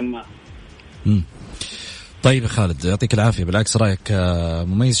كان مسماه. طيب خالد، يعطيك العافية، بالعكس رأيك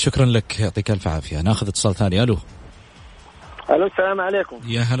مميز، شكرا لك، يعطيك ألف عافية. ناخذ اتصال ثاني. ألو. ألو، السلام عليكم.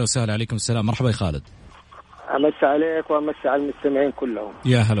 يا هلا وسهلا. عليكم السلام، مرحبا يا خالد. أمسي عليك وأمسي على المستمعين كلهم.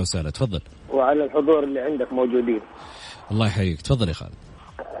 يا هلا وسهلا، تفضل. وعلى الحضور اللي عندك موجودين. الله يحييك، تفضل يا خالد.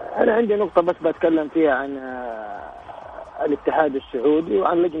 أنا عندي نقطة بس بتكلم فيها عن الاتحاد السعودي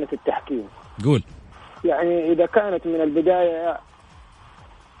وعن لجنة التحكيم. قول. يعني إذا كانت من البداية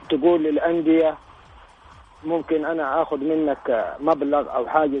تقول للأندية ممكن أنا أخذ منك مبلغ أو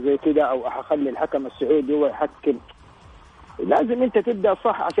حاجة زي كده، أو أخلي الحكم السعودي هو يحكم، لازم أنت تبدأ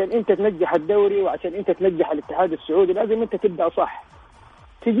صح عشان أنت تنجح الدوري، وعشان أنت تنجح الاتحاد السعودي لازم أنت تبدأ صح.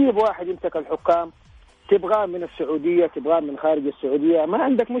 تجيب واحد يمسك الحكام، تبغاه من السعودية تبغاه من خارج السعودية، ما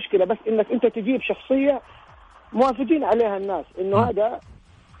عندك مشكلة، بس إنك أنت تجيب شخصية موافقين عليها الناس إنه هذا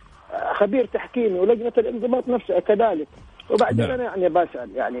خبير تحكيمي، ولجنة الانضباط نفسها كذلك. وبعدين أنا يعني بسأل،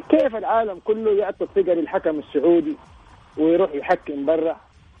 يعني كيف العالم كله يعطي ثقة للحكم السعودي ويروح يحكم برا،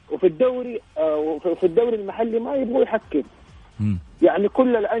 وفي الدوري المحلي ما يبغوا يحكم؟ يعني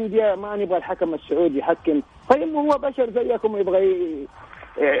كل الأندية ما نبغى الحكم السعودي يحكم. طيب هو بشر زيكم،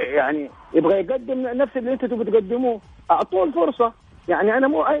 يعني يبغى يقدم نفس اللي انتوا بتقدموه، اعطوه الفرصة. يعني انا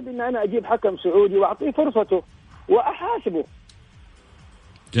مو عيب ان انا اجيب حكم سعودي واعطيه فرصته واحاسبه.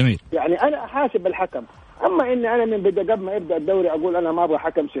 جميل. يعني انا احاسب الحكم، اما اني انا من بدأ قبل ما يبدأ الدوري اقول انا ما ابغى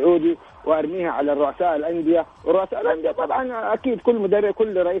حكم سعودي وارميها على الرؤساء الاندية. ورؤساء الاندية طبعا اكيد كل مدرب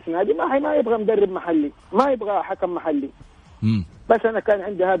كل رئيس نادي ما يبغى مدرب محلي، ما يبغى حكم محلي. بس انا كان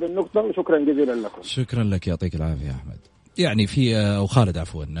عندي هذه النقطة، وشكرا جزيلا لكم. شكرا لك، يعطيك العافية يا احمد. يعني في أو خالد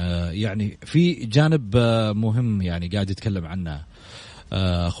عفوا، يعني في جانب مهم يعني قاعد يتكلم عنه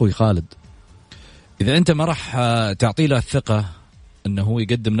أخوي خالد. إذا أنت ما راح تعطي له الثقة أنه هو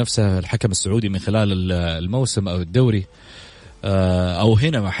يقدم نفسه الحكم السعودي من خلال الموسم أو الدوري أو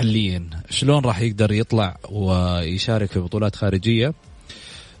هنا محليا، شلون راح يقدر يطلع ويشارك في بطولات خارجية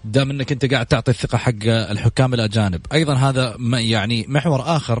دام أنك أنت قاعد تعطي الثقة حق الحكام الأجانب؟ أيضا هذا يعني محور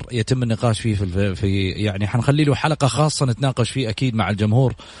آخر يتم النقاش فيه في يعني حنخلي له حلقة خاصة نتناقش فيه أكيد مع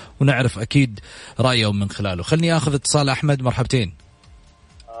الجمهور ونعرف أكيد رأيهم من خلاله. خلني أخذ اتصال أحمد، مرحبتين.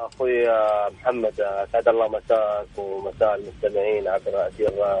 أخوي محمد، أسعد الله مساك ومساء المستمعين عبر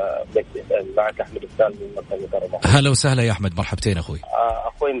أثير معك أحمد السالم من مكة المكرمة. هلا وسهلا يا أحمد، مرحبتين أخوي.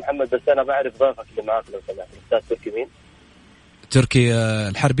 أخوي محمد، بس أنا بعرف ضيفك اللي معك لو سمحت، الأستاذ تركي مين؟ تركي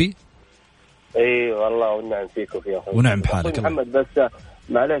الحربي. اي والله ونعم فيك وفي اخوي ونعم بحالك محمد. بس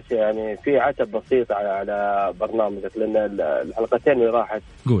معلش يعني في عتب بسيط على برنامجك، لان الحلقتين اللي راحت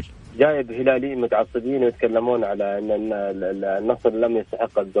قول جايب هلالي متعصبين ويتكلمون على ان النصر لم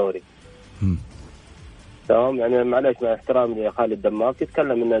يستحق الدوري. تمام، يعني معلش مع احترامي لخالد دماك،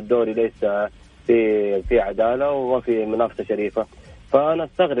 يتكلم ان الدوري ليس في عداله وفي منافسه شريفه. فأنا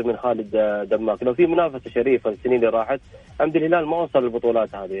استغرب من خالد دماك، لو في منافسة شريفة السنين اللي راحت عمد الهلال ما وصل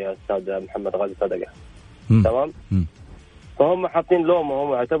البطولات هذه يا أستاذ محمد غازي صدقة. تمام. فهم حاطين لومهم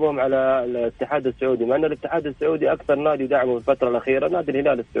وعتبهم على الاتحاد السعودي، مع أن الاتحاد السعودي أكثر نادي دعمه في الفترة الأخيرة نادي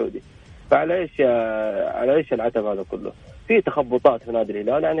الهلال السعودي. فعلى إيش العتب هذا كله؟ في تخبطات في نادي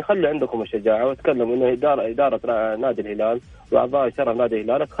الهلال، يعني خلوا عندكم الشجاعة وتكلموا إنه إدارة نادي الهلال وأعضاء شرف نادي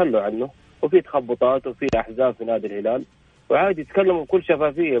الهلال تخلوا عنه، وفي تخبطات وفي أحزاب في نادي الهلال، وعادي يتكلموا بكل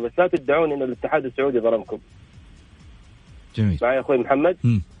شفافية، بس لا تدعون إن الاتحاد السعودي ظلمكم. جميل. معي أخوي محمد.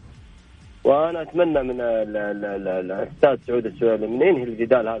 وأنا أتمنى من الأستاذ سعود السويلي من ينهي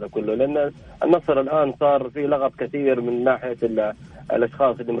الجدال هذا كله، لأن النصر الآن صار في لغط كثير من ناحية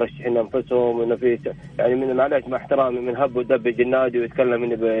الأشخاص اللي مرشحين أنفسهم، إنه في يعني من معليش مع احترامي من هب ودبج النادي ويتكلم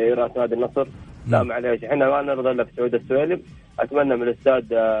إنه برأس نادي النصر. لا معليش، إحنا ما نرضى إلا في سعود السويلي. أتمنى من الأستاذ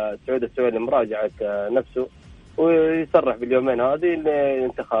سعود السويلي مراجعة نفسه ويصرح باليومين هذه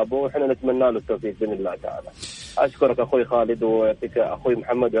لانتخابه، وإحنا نتمنى له التوفيق بإذن الله تعالى. أشكرك أخوي خالد ويعطيك أخوي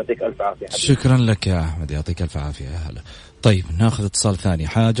محمد ويعطيك ألف عافية. شكرا لك يا أحمد، يعطيك ألف عافية. يا هلا. طيب ناخذ اتصال ثاني،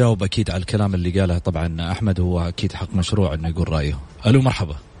 حاجاوب أكيد على الكلام اللي قاله طبعا أحمد، هو أكيد حق مشروع إنه يقول رأيه. ألو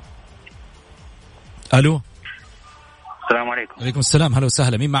مرحبا. ألو السلام عليكم. عليكم السلام، هلا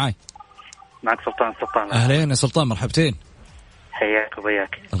وسهلا، مين معاي؟ معك سلطان. أهلين يا سلطان، مرحبتين. حياك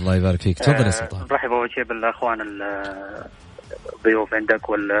وبياك. الله يبارك فيك، تفضل يا سلطان. نرحب أول شيء بالأخوان الضيوف عندك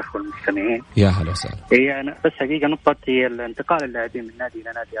والأخوة المستمعين. يا هلا وسهلا. هي أنا بس حقيقة نقطة هي الانتقال اللاعبين من نادي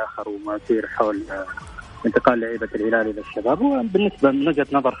إلى نادي آخر وما يصير حول انتقال لعيبة الهلال إلى الشباب، وبالنسبة من وجهة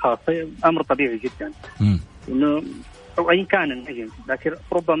نظر خاصة أمر طبيعي جدا. إنه وإن كان النجم، لكن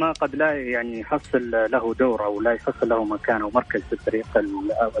ربما قد لا يعني يحصل له دور أو لا يحصل له مكان أو مركز في الفريق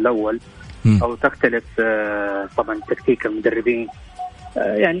الأول، أو تختلف طبعا تكتيك المدربين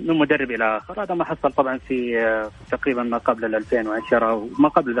يعني من مدرب إلى آخر. هذا ما حصل طبعا في تقريبا ما قبل 2010 وما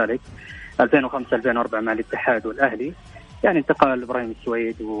قبل ذلك 2005-2004 مع الاتحاد والأهلي. يعني انتقال إبراهيم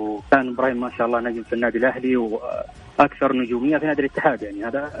السويد، وكان إبراهيم ما شاء الله نجم في النادي الأهلي وأكثر نجومية في نادي الاتحاد، يعني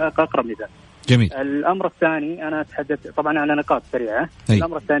هذا أقرب مثال. جميل. الأمر الثاني أنا أتحدث طبعا على نقاط سريعة.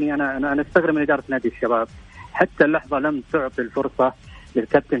 الأمر الثاني أنا أستغرب من إدارة نادي الشباب، حتى اللحظة لم تعطي الفرصة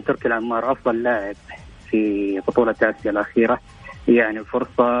للكابتن تركي العمار أفضل لاعب في بطولة آسيا الأخيرة، يعني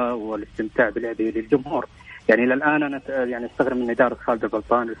الفرصة والاستمتاع بلعبه للجمهور. يعني للآن أنا يعني استغرب من إدارة خالد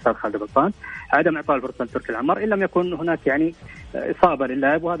البلطان، الأستاذ خالد البلطان، عدم إعطاء الفرصة لتركي العمار، إن لم يكن هناك يعني إصابة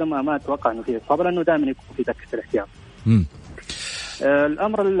للاعب، وهذا ما أتوقع إنه فيه إصابة، لأنه دائما يكون في دكة الاحتياط.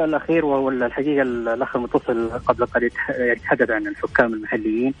 الأمر الأخير وهو الحقيقة الأخ المتصل قبل قليل يتحدث عن الحكام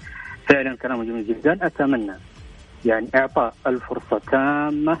المحليين، فعلا كلام جميل جدا. أتمنى يعني إعطاء الفرصة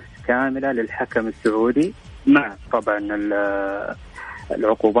كاملة للحكم السعودي، مع طبعا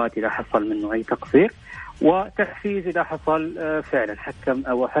العقوبات إذا حصل منه أي تقصير، وتحفيز إذا حصل فعلا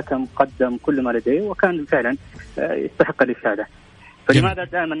حكم قدم كل ما لديه وكان فعلا يستحق الإشادة. فلماذا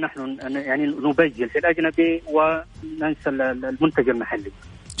دائما نحن يعني نبجل في الأجنبي وننسى المنتج المحلي؟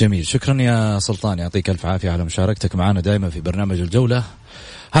 جميل، شكرا يا سلطان، يعطيك ألف عافية على مشاركتك معنا دائما في برنامج الجولة.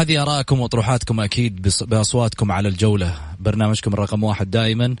 هذه آراءكم وطروحاتكم أكيد بأصواتكم على الجولة، برنامجكم رقم 1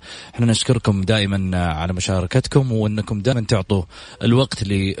 دائما. احنا نشكركم دائما على مشاركتكم، وأنكم دائما تعطوا الوقت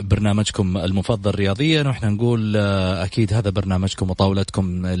لبرنامجكم المفضل رياضيا، ونحن نقول أكيد هذا برنامجكم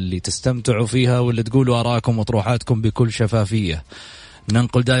وطاولتكم اللي تستمتعوا فيها واللي تقولوا آراءكم وطروحاتكم بكل شفافية.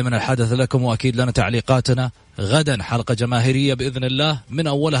 ننقل دائما الحدث لكم، وأكيد لنا تعليقاتنا. غدا حلقة جماهيرية بإذن الله من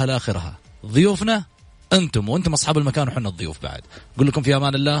أولها لآخرها. ضيوفنا أنتم وأنتم أصحاب المكان وحنا الضيوف بعد. أقول لكم في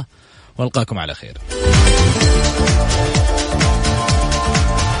أمان الله والقاكم على خير.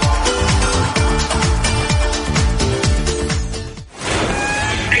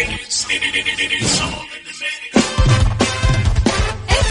 It's